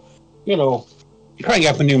 so, you know, trying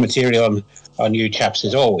out new material on you chaps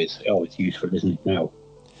is always useful, isn't it now?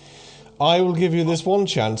 "I will give you this one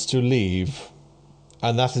chance to leave,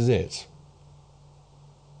 and that is it."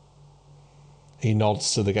 He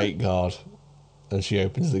nods to the gate guard, and she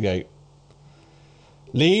opens the gate.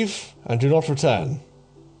 "Leave, and do not return.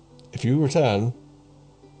 If you return,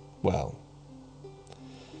 well,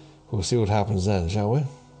 we'll see what happens then, shall we?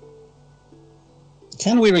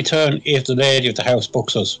 Can we return if the lady of the house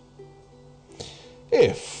books us?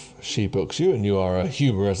 If she books you and you are a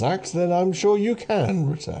humorous act, then I'm sure you can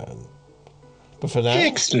return. But for now...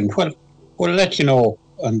 Excellent. Well, we'll let you know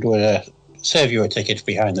and we'll save you a ticket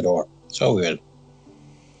behind the door. So we will.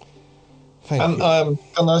 Thank you. And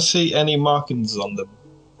can I see any markings on them?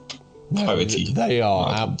 No, Piratey they are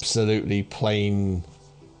markings. absolutely plain,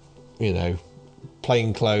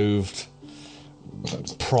 plain clothed,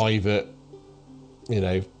 private,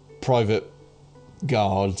 private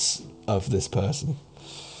guards of this person.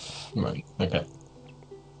 Right, okay.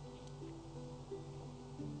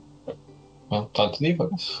 Well, time to leave, I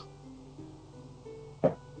guess.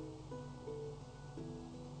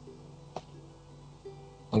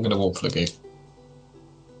 I'm going to walk for the gate.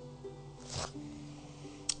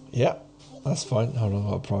 Yep, that's fine. Hold on, I've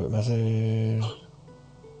got a private message.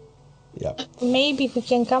 Yep. Maybe we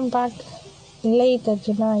can come back later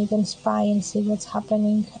tonight and spy and see what's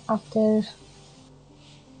happening after,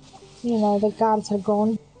 the guards are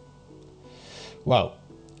gone. Well,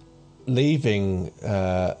 leaving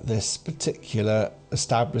this particular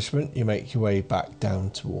establishment, you make your way back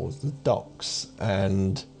down towards the docks,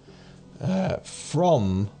 and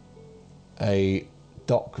from a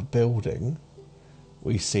dock building,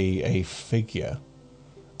 we see a figure.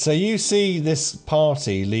 So you see this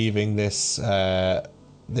party leaving this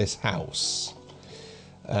this house.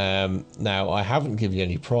 Now, I haven't given you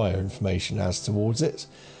any prior information as towards it,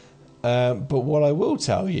 but what I will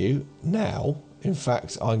tell you now, in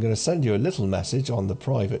fact, I'm going to send you a little message on the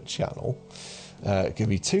private channel. Give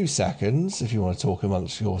me 2 seconds if you want to talk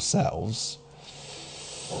amongst yourselves.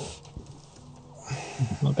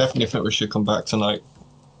 I definitely think we should come back tonight.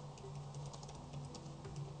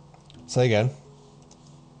 Say again.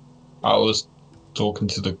 I was talking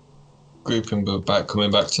to the group and we're coming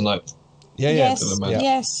back tonight. Yeah. Yes, Yeah.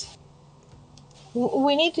 yes.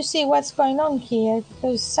 We need to see what's going on here,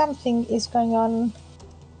 because something is going on.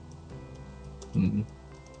 Mm.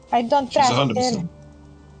 I don't She's trust her. 100%.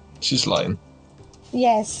 She's lying.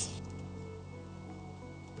 Yes.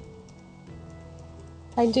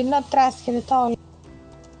 I do not trust her at all.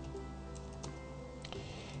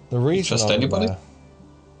 The reason Trust I'm, anybody?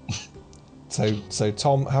 So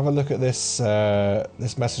Tom, have a look at this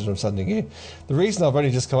this message I'm sending you. The reason I've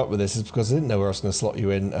only just come up with this is because I didn't know where I was going to slot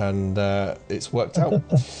you in, and it's worked out.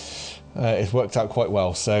 It's worked out quite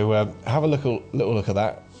well. So have a little look at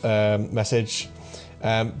that message.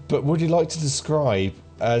 But would you like to describe,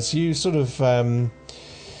 as you sort of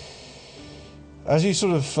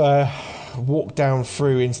walk down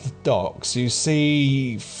through into the docks, you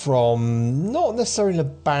see from not necessarily an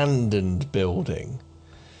abandoned building,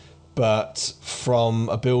 but from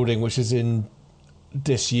a building which is in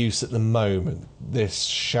disuse at the moment, this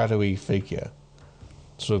shadowy figure.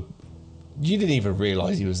 Sort of, you didn't even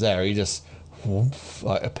realise he was there. He just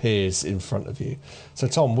appears in front of you. So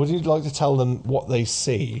Tom, would you like to tell them what they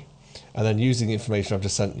see, and then using the information I've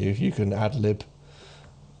just sent you, you can ad-lib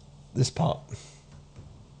this part.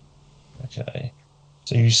 Okay.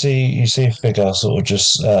 So you see a figure sort of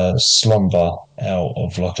just slumber out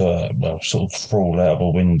of sort of crawl out of a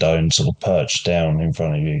window and sort of perch down in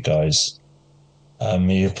front of you guys.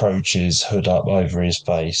 He approaches, hood up over his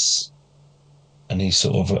face, and he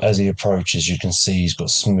sort of, as he approaches, you can see he's got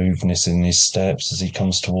smoothness in his steps as he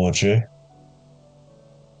comes towards you.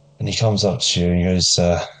 And he comes up to you and he goes,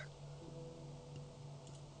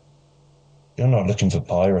 "You're not looking for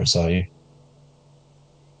pirates, are you?"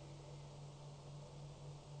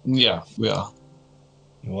 Yeah, we are.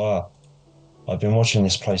 "You are. I've been watching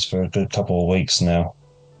this place for a good couple of weeks now.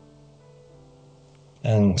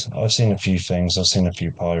 And I've seen a few things. I've seen a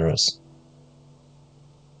few pirates.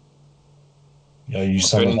 Are you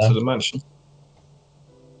some Been of into them?" the mansion.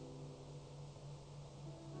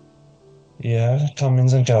 "Yeah,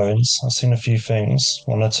 comings and goings. I've seen a few things,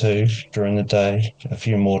 1 or 2 during the day, a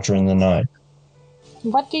few more during the night."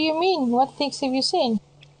 What do you mean? What things have you seen?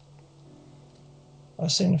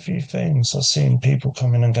 "I've seen a few things. I've seen people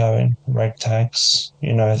coming and going, ragtags,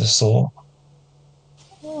 you know the sort.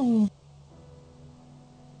 Hmm.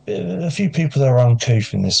 A few people that are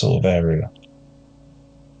uncouth in this sort of area."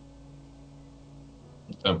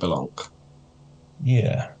 Don't belong.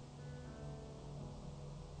 "Yeah.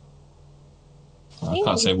 I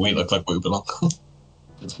can't say we look like we belong.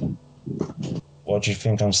 Why do you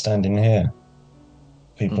think I'm standing here?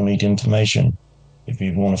 People need information. If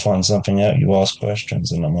you want to find something out, you ask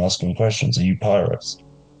questions, and I'm asking questions. Are you pirates?"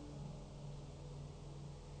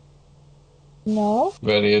 No.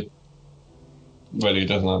 Very Well, he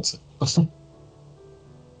doesn't answer.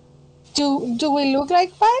 Do we look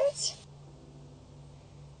like pirates?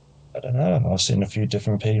 I don't know. I've seen a few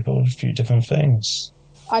different people, a few different things.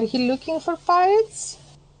 Are you looking for pirates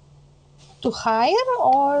to hire,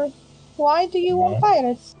 or why do you want No.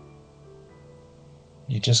 pirates?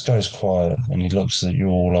 He just goes quiet and he looks at you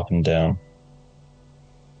all up and down.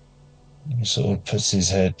 He sort of puts his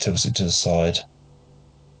head, tilts it to the side,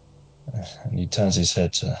 and he turns his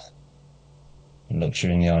head to and looks you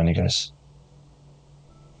in the eye and he goes,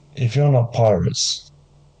 "If you're not pirates,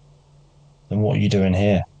 then what are you doing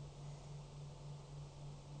here?"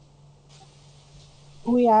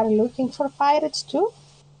 We are looking for pirates too.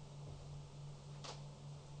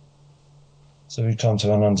 So we come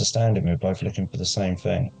to an understanding. We're both looking for the same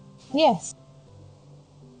thing. Yes,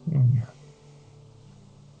 Hmm.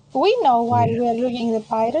 we know why Yeah. we are looking at the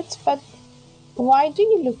pirates, but why do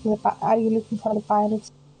you look at are you looking for the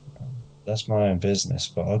pirates? That's my own business,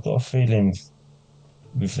 but I've got a feeling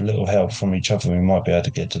with a little help from each other, we might be able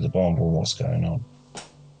to get to the bottom of what's going on.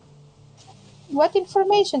 What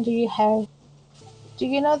information do you have? Do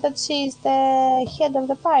you know that she is the head of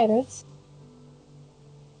the pirates?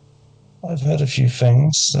 I've heard a few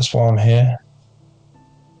things. That's why I'm here.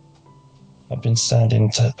 I've been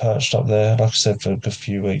standing perched up there, like I said, for a good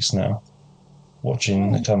few weeks now,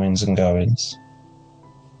 watching the comings and goings.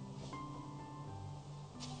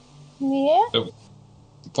 Yeah.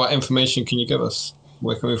 What information can you give us?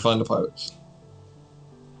 Where can we find the pirates?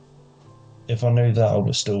 If I knew that,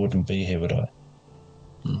 I still wouldn't be here, would I?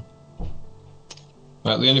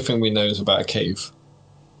 Right, the only thing we know is about a cave,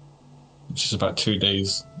 which is about 2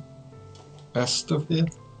 days west of here.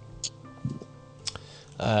 Give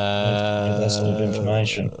that sort of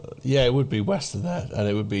information. Yeah, it would be west of that, and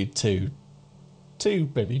it would be two,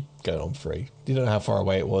 maybe going on 3. You don't know how far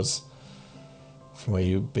away it was from where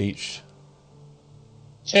you beached.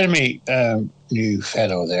 Tell me, you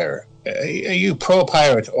fellow there, are you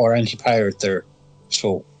pro-pirate or anti-pirate there?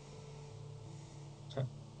 So,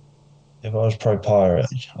 If I was pro-pirate,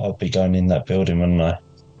 I'd be going in that building, wouldn't I?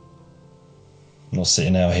 Not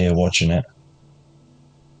sitting out here watching it.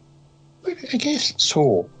 I guess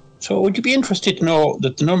so. So would you be interested to know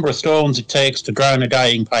that the number of stones it takes to drown a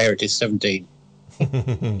dying pirate is 17?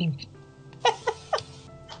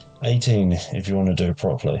 18, if you want to do it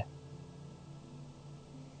properly.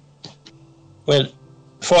 Well,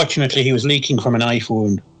 fortunately he was leaking from a knife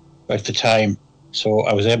wound at the time, so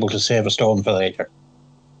I was able to save a stone for later.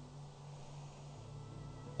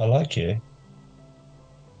 I like you.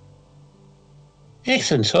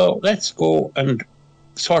 Excellent, so let's go and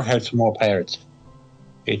sort out some more pirates.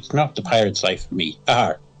 It's not the pirate's life for me.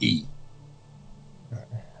 R.E.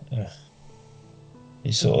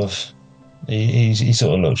 He sort of, he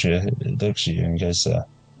sort of looks at you and goes,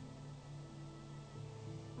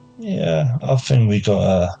 "Yeah, I think we got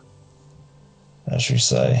a, how should we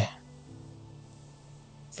say,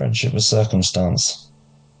 friendship with circumstance."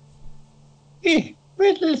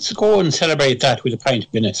 Well, let's go and celebrate that with a pint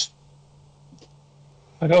of Guinness.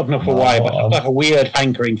 I don't know for why, but I've got a weird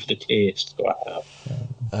hankering for the taste. So I have.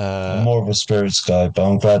 I'm more of a spirits guy, but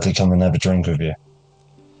I'm glad to come and have a drink with you.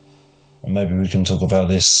 And maybe we can talk about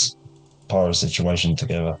this pirate situation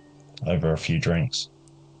together over a few drinks.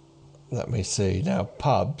 Let me see. Now,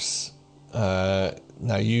 pubs. Now,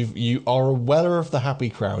 you are aware of the Happy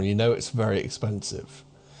Crown. You know it's very expensive.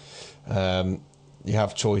 You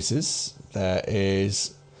have choices. There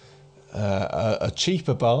is a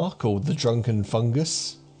cheaper bar called the Drunken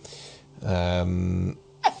Fungus. The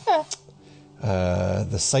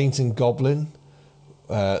Saint and Goblin.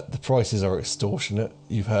 The prices are extortionate.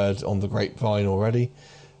 You've heard on the grapevine already.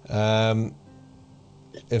 In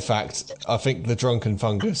fact, I think the Drunken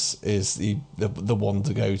Fungus is the one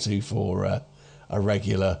to go to for a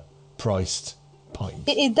regular priced pint.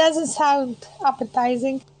 It doesn't sound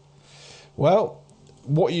appetizing. Well,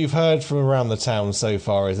 what you've heard from around the town so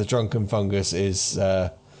far is the Drunken Fungus is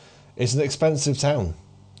an expensive town.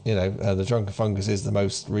 You know, the Drunken Fungus is the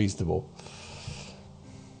most reasonable.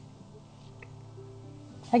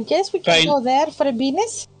 I guess we can Fine. go there for a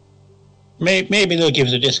business. Maybe they'll give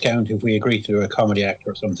us a discount if we agree to do a comedy act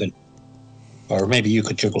or something. Or maybe you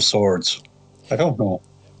could juggle swords. I don't know.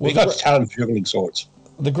 We got talent for juggling swords.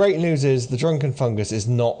 The great news is the Drunken Fungus is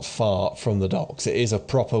not far from the docks. It is a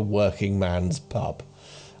proper working man's pub,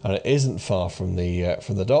 and it isn't far from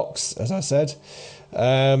the docks, as I said.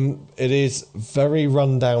 It is very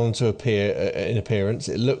run down to in appearance.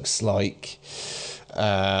 It looks like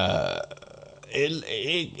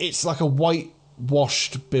it's like a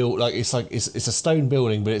whitewashed build. Like it's a stone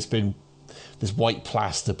building, but it's been this white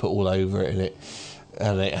plaster put all over it, and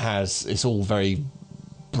and it's all very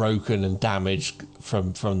broken and damaged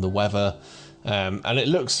from the weather, and it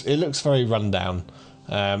looks very rundown.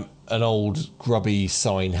 An old grubby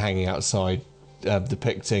sign hanging outside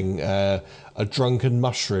depicting a drunken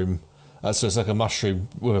mushroom. So it's like a mushroom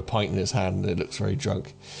with a pint in its hand, and it looks very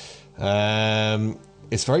drunk.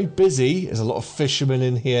 It's very busy. There's a lot of fishermen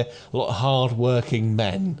in here, a lot of hard-working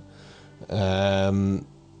men. And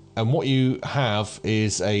what you have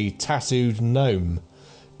is a tattooed gnome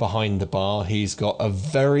behind the bar. He's got a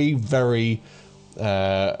very, very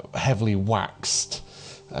heavily waxed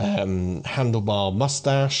handlebar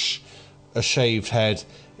mustache, a shaved head,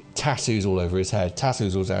 tattoos all over his head,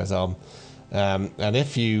 tattoos all down his arm. And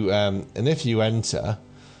if you enter,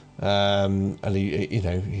 and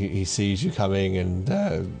he sees you coming, and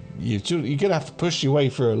you're gonna have to push your way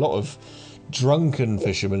through a lot of drunken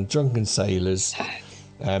fishermen, drunken sailors.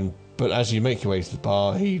 But as you make your way to the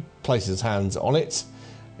bar, he places his hands on it.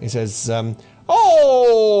 He says,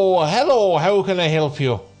 "Oh, hello. How can I help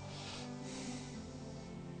you?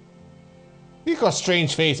 You've got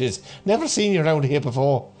strange faces. Never seen you around here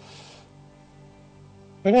before."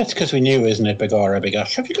 Well, that's because we knew, isn't it, Begorra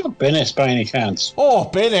Begosh? Have you got Binnis by any chance? Oh,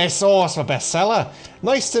 Binnis. Oh, it's my bestseller.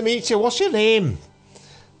 Nice to meet you. What's your name?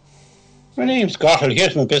 My name's Gottel.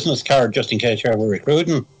 Here's my business card, just in case you're ever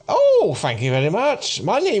recruiting. Oh, thank you very much.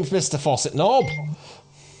 My name's Mr. Fawcett Knob.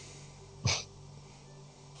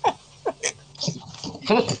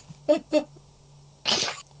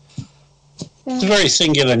 It's a very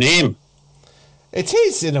singular name. It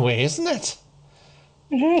is, in a way, isn't it?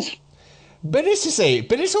 It is. Binnis, you say?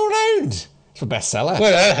 Binnis all round. It's a bestseller.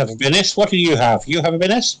 Well, I have a Binnis. What do you have? You have a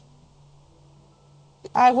Binnis?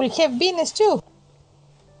 I will have Venus too.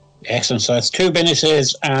 Excellent. So it's 2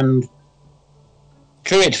 Binnises and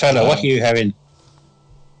Druid fellow. What are you having?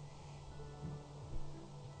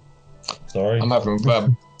 Sorry. I'm having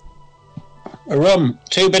rum. A rum.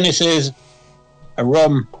 2 Binnises, a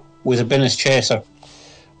rum with a Binnis chaser.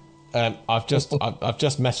 I've just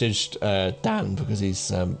messaged Dan because he's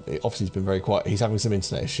obviously been very quiet. He's having some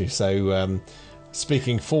internet issues. So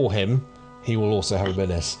speaking for him, he will also have a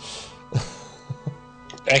Binnis.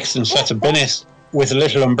 Excellent. So that's a Binnis with a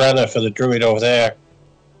little umbrella for the Druid over there.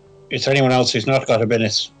 Is there anyone else who's not got a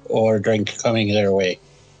Binnis or a drink coming their way?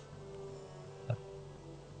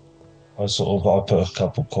 I put a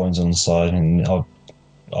couple coins on the side, and I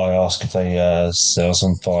ask if they sell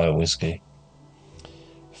some fire whiskey.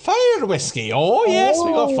 Fire whiskey. Oh yes,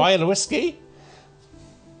 we got fire whiskey.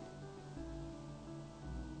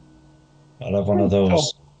 I'll have one of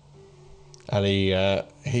those. And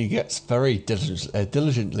he gets very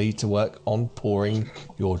diligently to work on pouring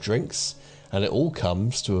your drinks, and it all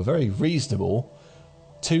comes to a very reasonable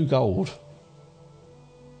 2 gold.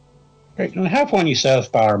 Right, and have one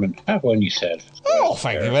yourself, barman. Have one yourself. Oh,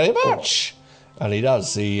 thank you very much. And he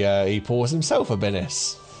does. He pours himself a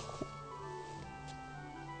Binnis.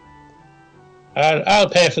 I'll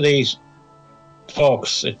pay for these,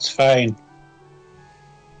 folks. It's fine.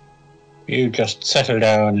 You just settle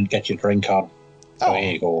down and get your drink on. So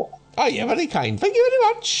here you go. Oh, you're very kind. Thank you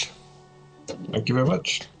very much. Thank you very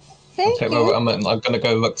much. Thank you. I'm going to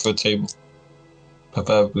go look for a table.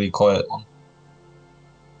 Preferably a quiet one.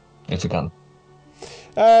 If we can.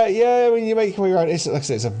 Yeah, when you make your way around, it's like I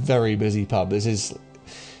said, it's a very busy pub. This is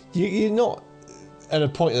you're not at a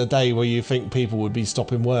point in the day where you think people would be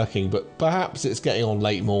stopping working, but perhaps it's getting on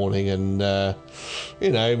late morning, and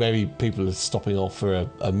maybe people are stopping off for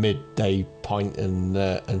a midday pint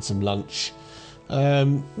and some lunch.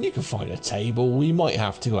 You can find a table. You might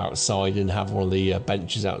have to go outside and have one of the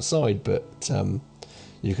benches outside, but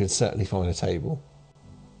you can certainly find a table.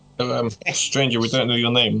 Stranger, we don't know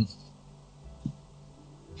your name.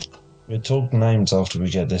 We'll talk names after we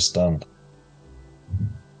get this done.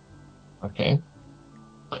 Okay.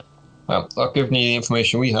 Well, I've given you the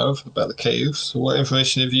information we have about the caves. So what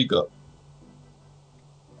information have you got?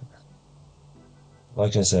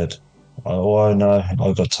 Like I said, all I know,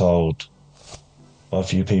 I got told by a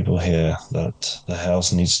few people here that the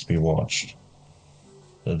house needs to be watched.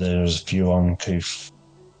 That there's a few uncouth,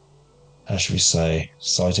 how should we say,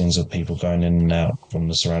 sightings of people going in and out from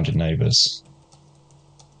the surrounding neighbours.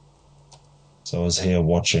 So I was here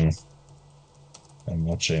watching and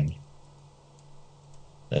watching.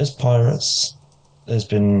 There's pirates. There's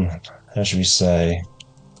been, how should we say,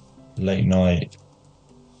 late night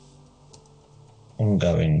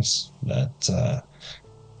ongoings that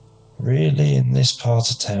really in this part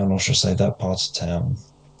of town, or should I say that part of town,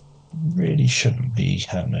 really shouldn't be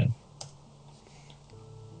happening.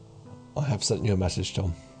 I have sent you a message,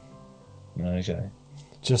 Tom. Okay.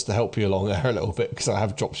 just to help you along there a little bit because I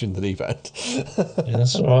have dropped you in the deep end. Yeah,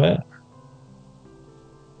 that's all right.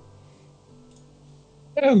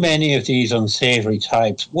 How many of these unsavory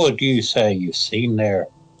types would you say you've seen there?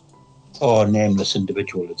 Oh, a nameless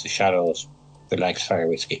individual in the shadows who likes fire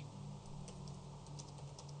whiskey.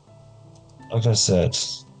 Like I said,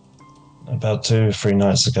 about 2 or 3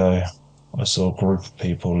 nights ago, I saw a group of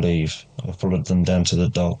people leave. I followed them down to the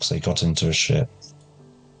docks. They got into a ship.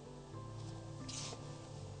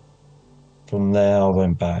 From there, I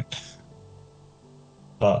went back.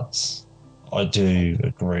 But I do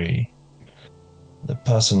agree. The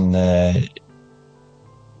person there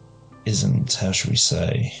isn't, how should we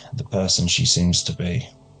say, the person she seems to be.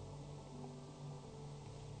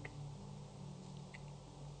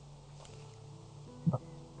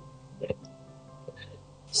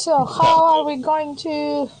 So how are we going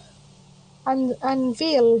to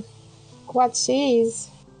unveil what she is?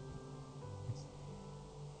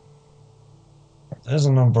 There's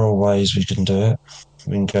a number of ways we can do it.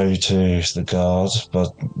 We can go to the guard,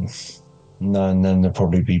 but no, and then they'll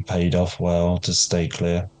probably be paid off well to stay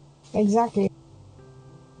clear. Exactly.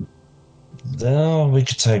 Then we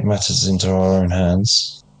could take matters into our own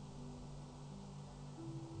hands.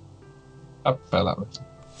 I prefer that way.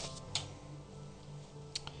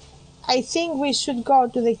 I think we should go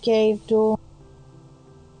to the cave too.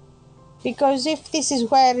 Because if this is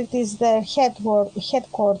where it is the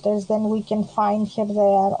headquarters, then we can find her there,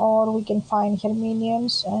 or we can find her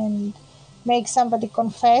minions and make somebody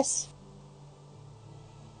confess.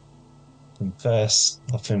 Confess,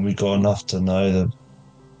 I think we got enough to know that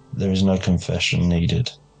there is no confession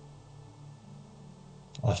needed.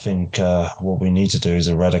 I think what we need to do is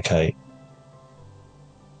eradicate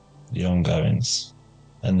the ongoings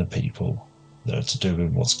and the people that are to do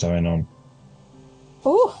with what's going on.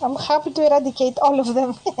 Oh, I'm happy to eradicate all of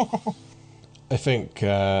them. I think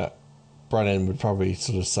Brennan would probably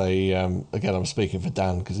sort of say, again, I'm speaking for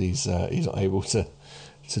Dan because he's not able to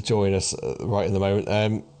join us right in the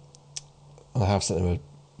moment. I have sent him a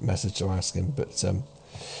message to ask him, but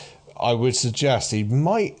I would suggest he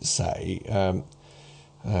might say,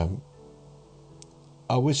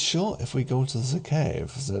 are we sure if we go to the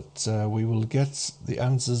cave that we will get the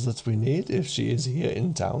answers that we need if she is here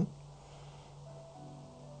in town?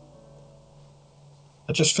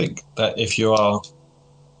 I just think that if you are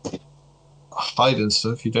hiding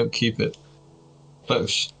stuff, you don't keep it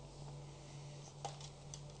close.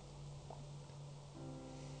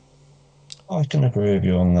 I can agree with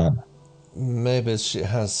you on that. Maybe she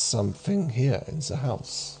has something here in the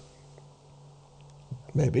house.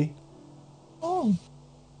 Maybe. Oh,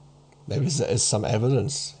 Maybe there is some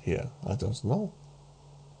evidence here. I don't know.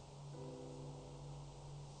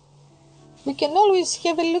 we can always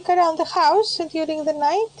have a look around the house during the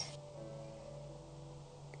night.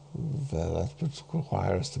 Well, that would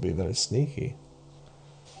require us to be very sneaky.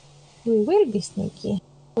 We will be sneaky.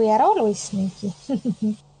 We are always sneaky.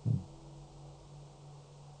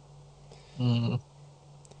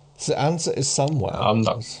 The answer is somewhere. I'm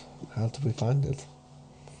not. How do we find it?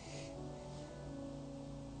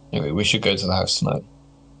 Anyway, we should go to the house tonight.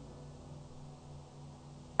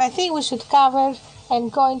 I think we should cover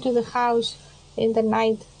and go into the house in the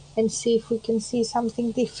night and see if we can see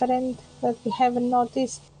something different that we haven't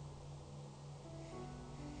noticed.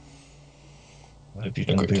 I hope you're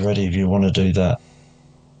going to be Agreed. ready if you want to do that.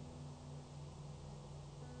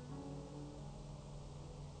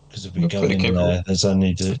 Because if we We're go pretty in capable. there, there's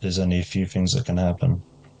only a few things that can happen.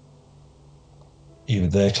 Either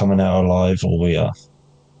they're coming out alive or we are.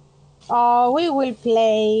 Oh, we will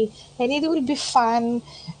play and it will be fun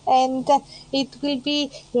and it will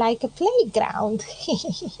be like a playground.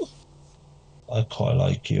 I quite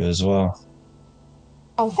like you as well.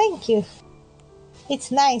 Oh, thank you.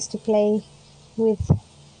 It's nice to play with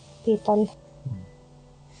people.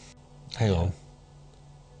 Hang on.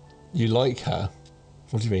 You like her?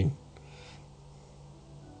 What do you mean?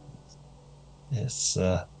 It's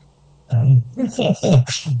out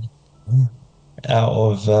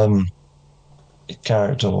of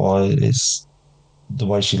character-wise, it's the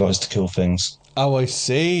way she likes to kill things. Oh, I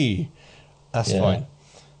see. That's Yeah. fine.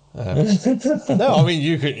 No, I mean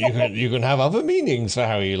you can have other meanings for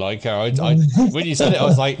how you like her. I when you said it, I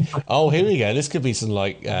was like, oh, here we go. This could be some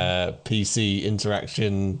like PC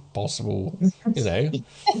interaction possible, you know.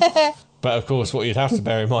 But of course, what you'd have to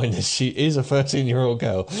bear in mind is she is a 13-year-old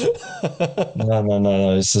girl.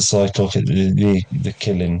 No. It's the psychotic, the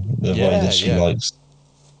killing, the way that she likes.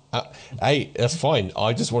 Hey, that's fine.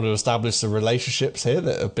 I just want to establish the relationships here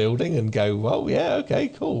that are building and go, well, yeah, okay,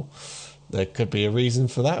 cool. There could be a reason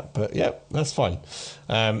for that, but yeah, that's fine.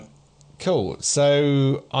 Cool.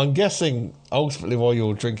 So I'm guessing ultimately while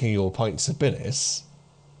you're drinking your pints of Guinness,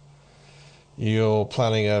 you're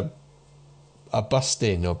planning a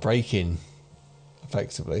bust-in or break-in,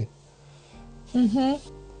 effectively. Mm-hmm.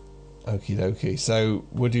 Okie dokie. So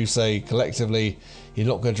would you say collectively you're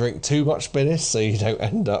not going to drink too much Guinness so you don't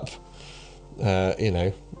end up,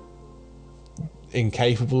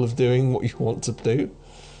 incapable of doing what you want to do?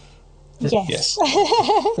 Yes.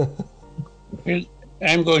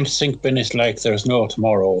 I'm going to sink Guinness like there's no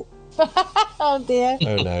tomorrow. Oh dear.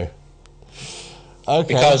 Oh no. Okay.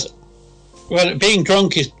 Because, well, being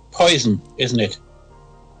drunk is poison, isn't it?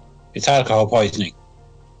 It's alcohol poisoning.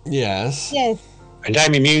 Yes. Yes. And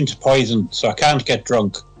I'm immune to poison, so I can't get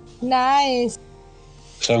drunk. Nice.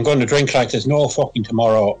 So I'm going to drink like there's no fucking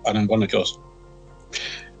tomorrow, and I'm going to just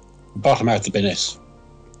bottom out the Guinness.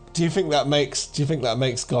 Do you think that makes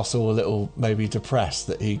Gossel a little maybe depressed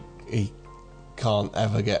that he can't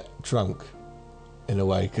ever get drunk in a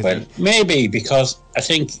way? Well, maybe, because I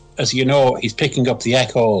think, as you know, he's picking up the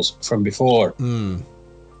echoes from before. And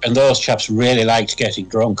those chaps really liked getting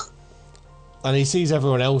drunk. And he sees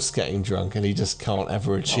everyone else getting drunk and he just can't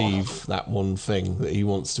ever achieve that one thing that he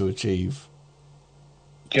wants to achieve.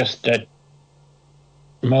 Just that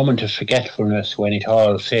moment of forgetfulness when it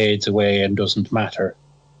all fades away and doesn't matter.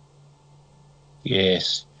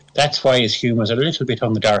 Yes. That's why his humour's a little bit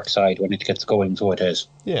on the dark side when it gets going, so it is.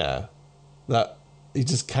 Yeah. That he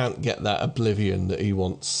just can't get that oblivion that he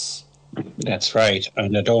wants. That's right.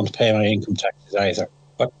 And I don't pay my income taxes either.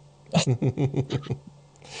 But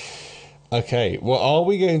Okay, well, are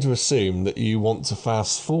we going to assume that you want to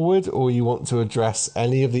fast forward or you want to address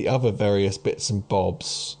any of the other various bits and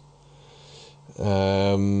bobs?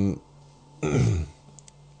 While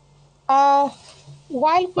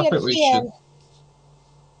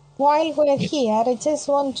we're here, I just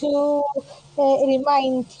want to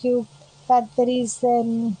remind you that there is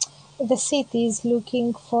the city is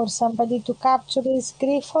looking for somebody to capture this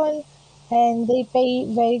griffon, and they pay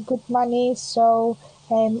very good money. So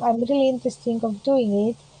I'm really interested of doing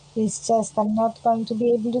it. It's just I'm not going to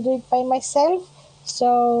be able to do it by myself.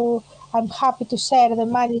 So I'm happy to share the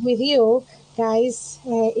money with you guys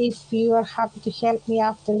if you are happy to help me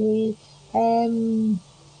after we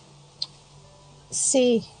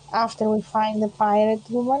after we find the pirate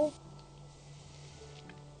woman.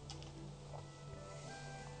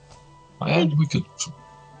 And we could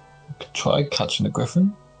try catching a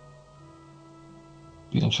griffin.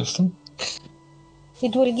 Be interesting.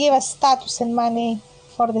 It will give us status and money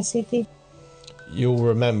for the city. You'll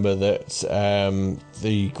remember that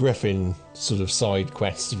the Griffin sort of side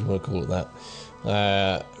quest, if you want to call it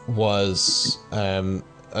that, was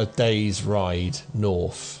a day's ride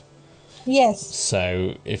north. Yes.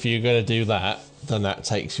 So if you're going to do that, then that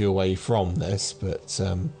takes you away from this. But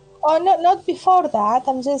oh, not before that.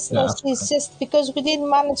 I'm just Yeah. it's just because we didn't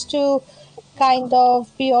manage to kind of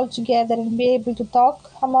be all together and be able to talk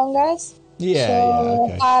among us. So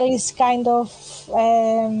okay. Al is kind of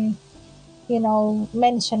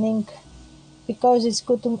mentioning because it's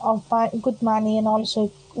good good money, and also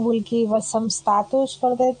it will give us some status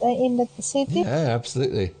for that in the city. Yeah,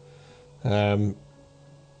 absolutely.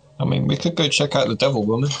 I mean, we could go check out the devil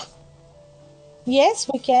woman Yes,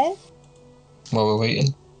 we can. while we're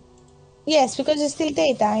waiting. Yes, because it's still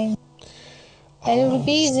daytime, and it will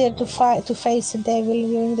be easier to face the devil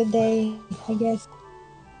during the day, I guess.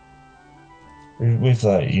 With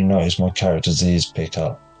that, you notice my character's ears pick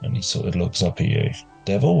up and he sort of looks up at you.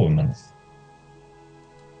 Devil woman.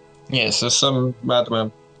 Yeah, so some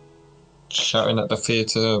madman shouting at the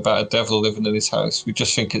theatre about a devil living in his house. We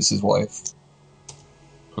just think it's his wife.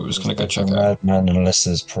 We're just going to go check it out. Madman unless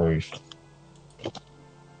there's proof.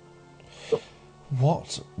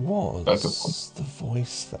 What was the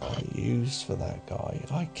voice that I used for that guy?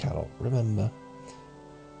 I cannot remember.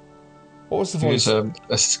 What was the He voice? was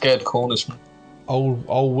a scared cornersman.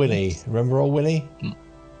 Old Winnie. Remember old Winnie?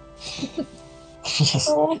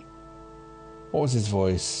 What was his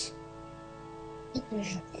voice?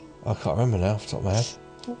 I can't remember now off the top of my head.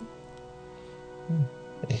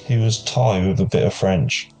 He was Thai with a bit of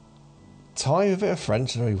French. Thai with a bit of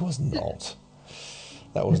French? No, he was not.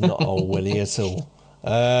 That was not old Winnie at all.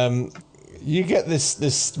 You get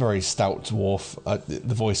this very stout dwarf.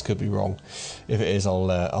 The voice could be wrong. If it is,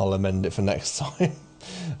 I'll amend it for next time.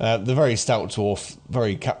 The very stout dwarf,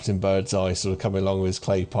 very Captain Birdseye, sort of coming along with his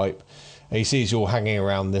clay pipe. And he sees you all hanging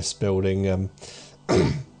around this building, and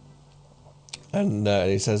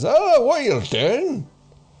he says, "Oh, what are you doing?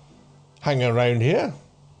 Hanging around here?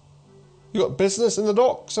 You got business in the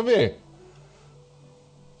docks, have you?"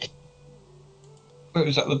 Wait,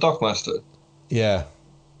 was that the dockmaster? Yeah.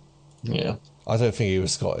 Yeah. I don't think he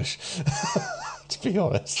was Scottish. To be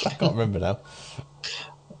honest, I can't remember now.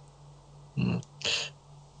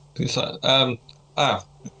 It's like,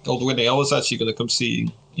 old Winnie, I was actually going to come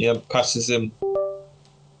see you. He passes him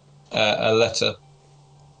a letter.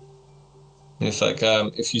 And it's like,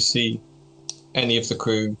 if you see any of the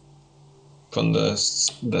crew from the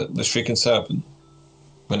Shrieking Serpent,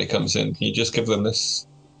 when it comes in, you just give them this.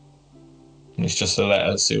 And it's just a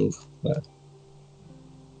letter sealed there.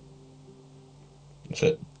 That's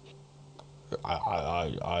it.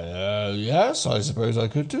 Yes, I suppose I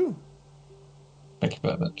could do. Thank you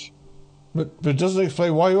very much. But it doesn't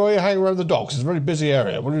explain why you hang around the docks. It's a very busy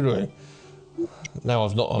area. What are you doing? Now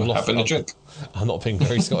I'm Having a drink. I'm not being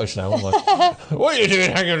very Scottish now, am I? What are you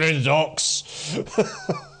doing hanging around the docks?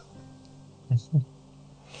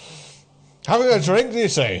 Having a drink, do you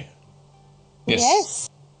say? Yes.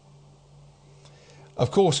 Of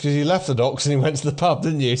course, because you left the docks and he went to the pub,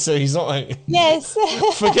 didn't you? So he's not like... Yes.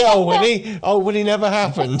 Forget old Winnie. Old Winnie never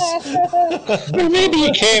happens. Well, maybe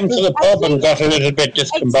he came to the pub and got a little bit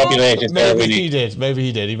discombobulated there, Maybe Winnie. he did. Maybe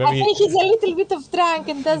he did. I think he's a little bit of drunk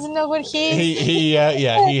and doesn't know where he is.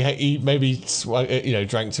 He maybe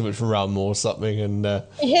drank too much rum or something, and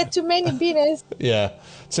He had too many beers. yeah,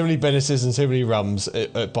 too many Bennesses and too many rums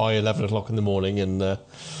by 11 o'clock in the morning, and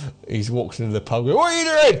he's walked into the pub going, "What are you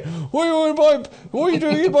doing? What are you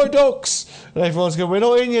doing in my docks?" And everyone's going, "We're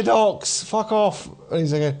not in your docks. Fuck off." And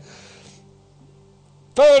he's like,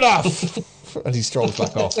 "Fair enough." And he strolls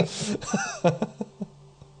back off.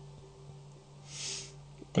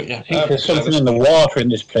 But yeah, I think there's something in the water in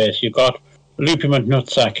this place. You've got Lupiment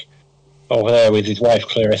Nutsack over there with his wife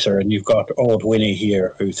Clarissa, and you've got old Winnie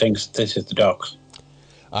here who thinks this is the docks.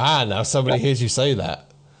 Ah, now somebody hears you say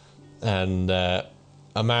that, and a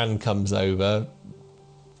man comes over,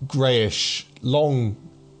 greyish, long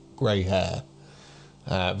grey hair,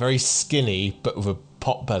 very skinny, but with a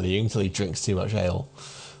pot belly until he drinks too much ale,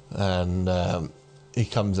 and he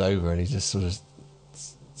comes over and he just sort of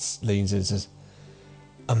leans in and says,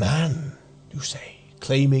 "A man, you say,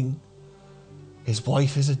 claiming his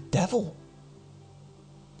wife is a devil?"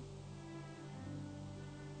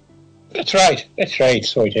 That's right,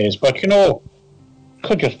 so it is. But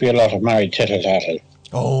could just be a lot of married tittle-tattle.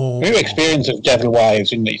 Oh, New experience of devil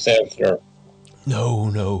wives in yourself there.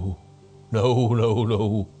 No.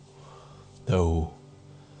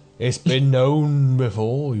 It's been known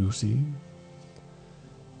before, you see.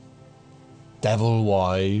 Devil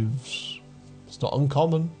wives. It's not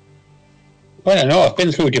uncommon. Well, I know, I've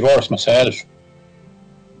been through a divorce myself.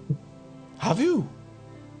 Have you?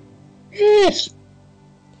 Yes.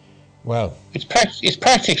 Well, It's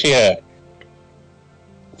practically a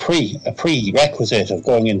prerequisite of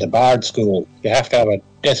going into bard school. You have to have a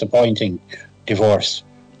disappointing divorce,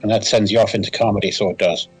 and that sends you off into comedy, so it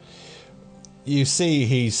does. you see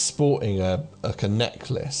he's sporting a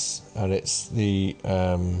necklace, and it's the...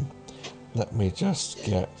 let me just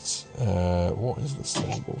get... what is the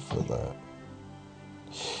symbol for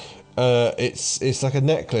that? It's like a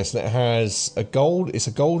necklace, and it has a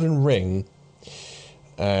golden ring,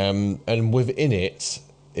 and within it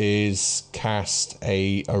is cast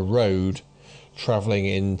a road travelling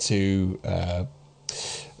into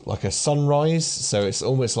like a sunrise. So it's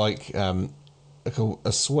almost like a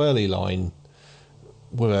swirly line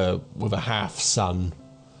with a half sun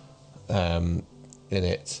in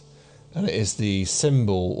it, and it is the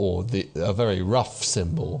symbol, or a very rough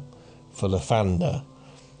symbol for Lathander.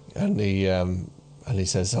 And he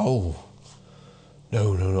says, "Oh,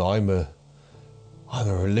 no, I'm a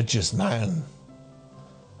religious man,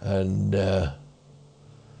 and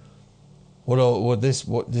what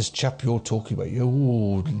this chap you're talking about,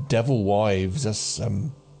 devil wives, that's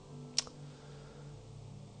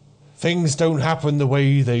things don't happen the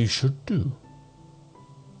way they should do."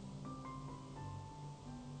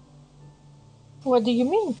 What do you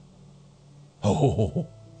mean? Oh,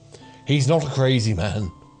 he's not a crazy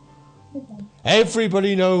man.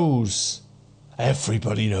 Everybody knows that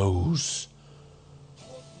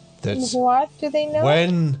What do they know?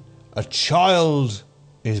 when a child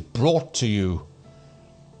is brought to you,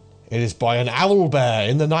 it is by an owlbear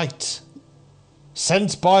in the night,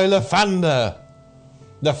 sent by Lathander.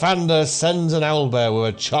 Lathander sends an owlbear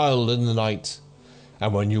with a child in the night,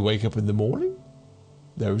 and when you wake up in the morning,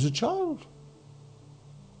 there is a child.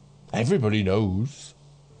 Everybody knows.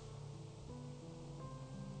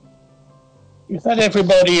 Is that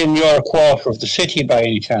everybody in your quarter of the city by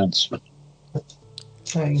any chance?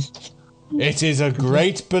 It is a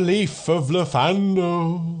great belief of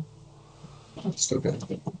Lathander. Still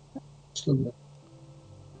good.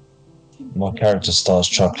 My character starts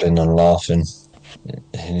chuckling and laughing.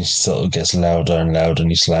 And he sort of gets louder and louder,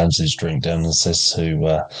 and he slams his drink down and says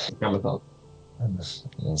to,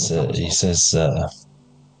 he says,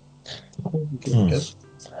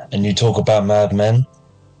 and you talk about madmen?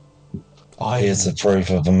 Here's the proof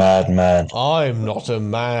of a madman. I'm not a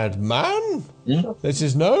madman. This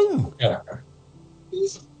is known.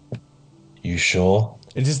 You sure?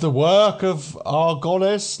 It is the work of our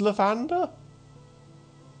goddess Lavanda.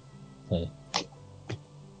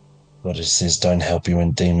 Goddesses don't help you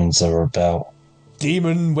when demons are about.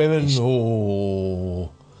 Demon women,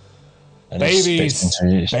 oh. And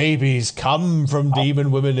Babies come from demon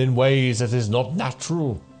women in ways that is not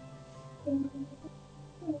natural.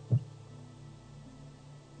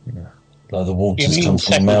 Like the waters come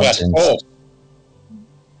from mountains.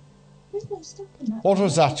 What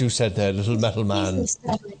was that you said there, little metal man?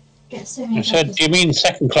 You said, do you mean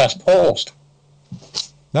second-class post?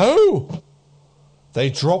 No! They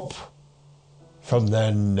drop from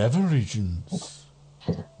their nether regions.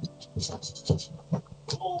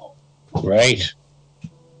 Right.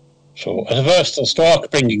 So, as opposed to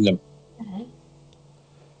Stark bringing them.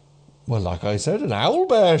 Well, like I said, an owl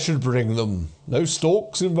bear should bring them. No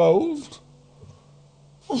stalks involved.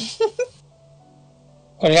 Well,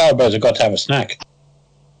 the owlbears have got to have a snack.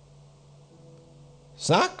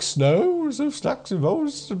 Snacks? No, there's no snacks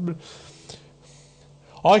involved.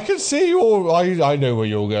 I can see your. I know where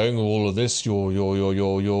you're going with all of this.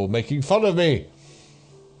 You're making fun of me.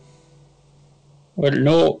 Well,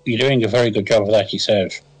 no, you're doing a very good job of that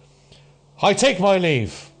yourself. I take my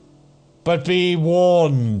leave, but be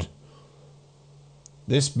warned.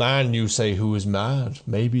 This man, you say, who is mad,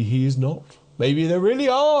 maybe he is not. Maybe there really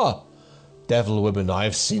are devil women.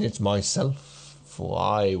 I've seen it myself, for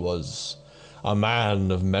I was a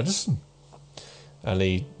man of medicine. And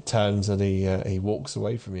he turns and he walks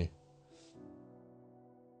away from you.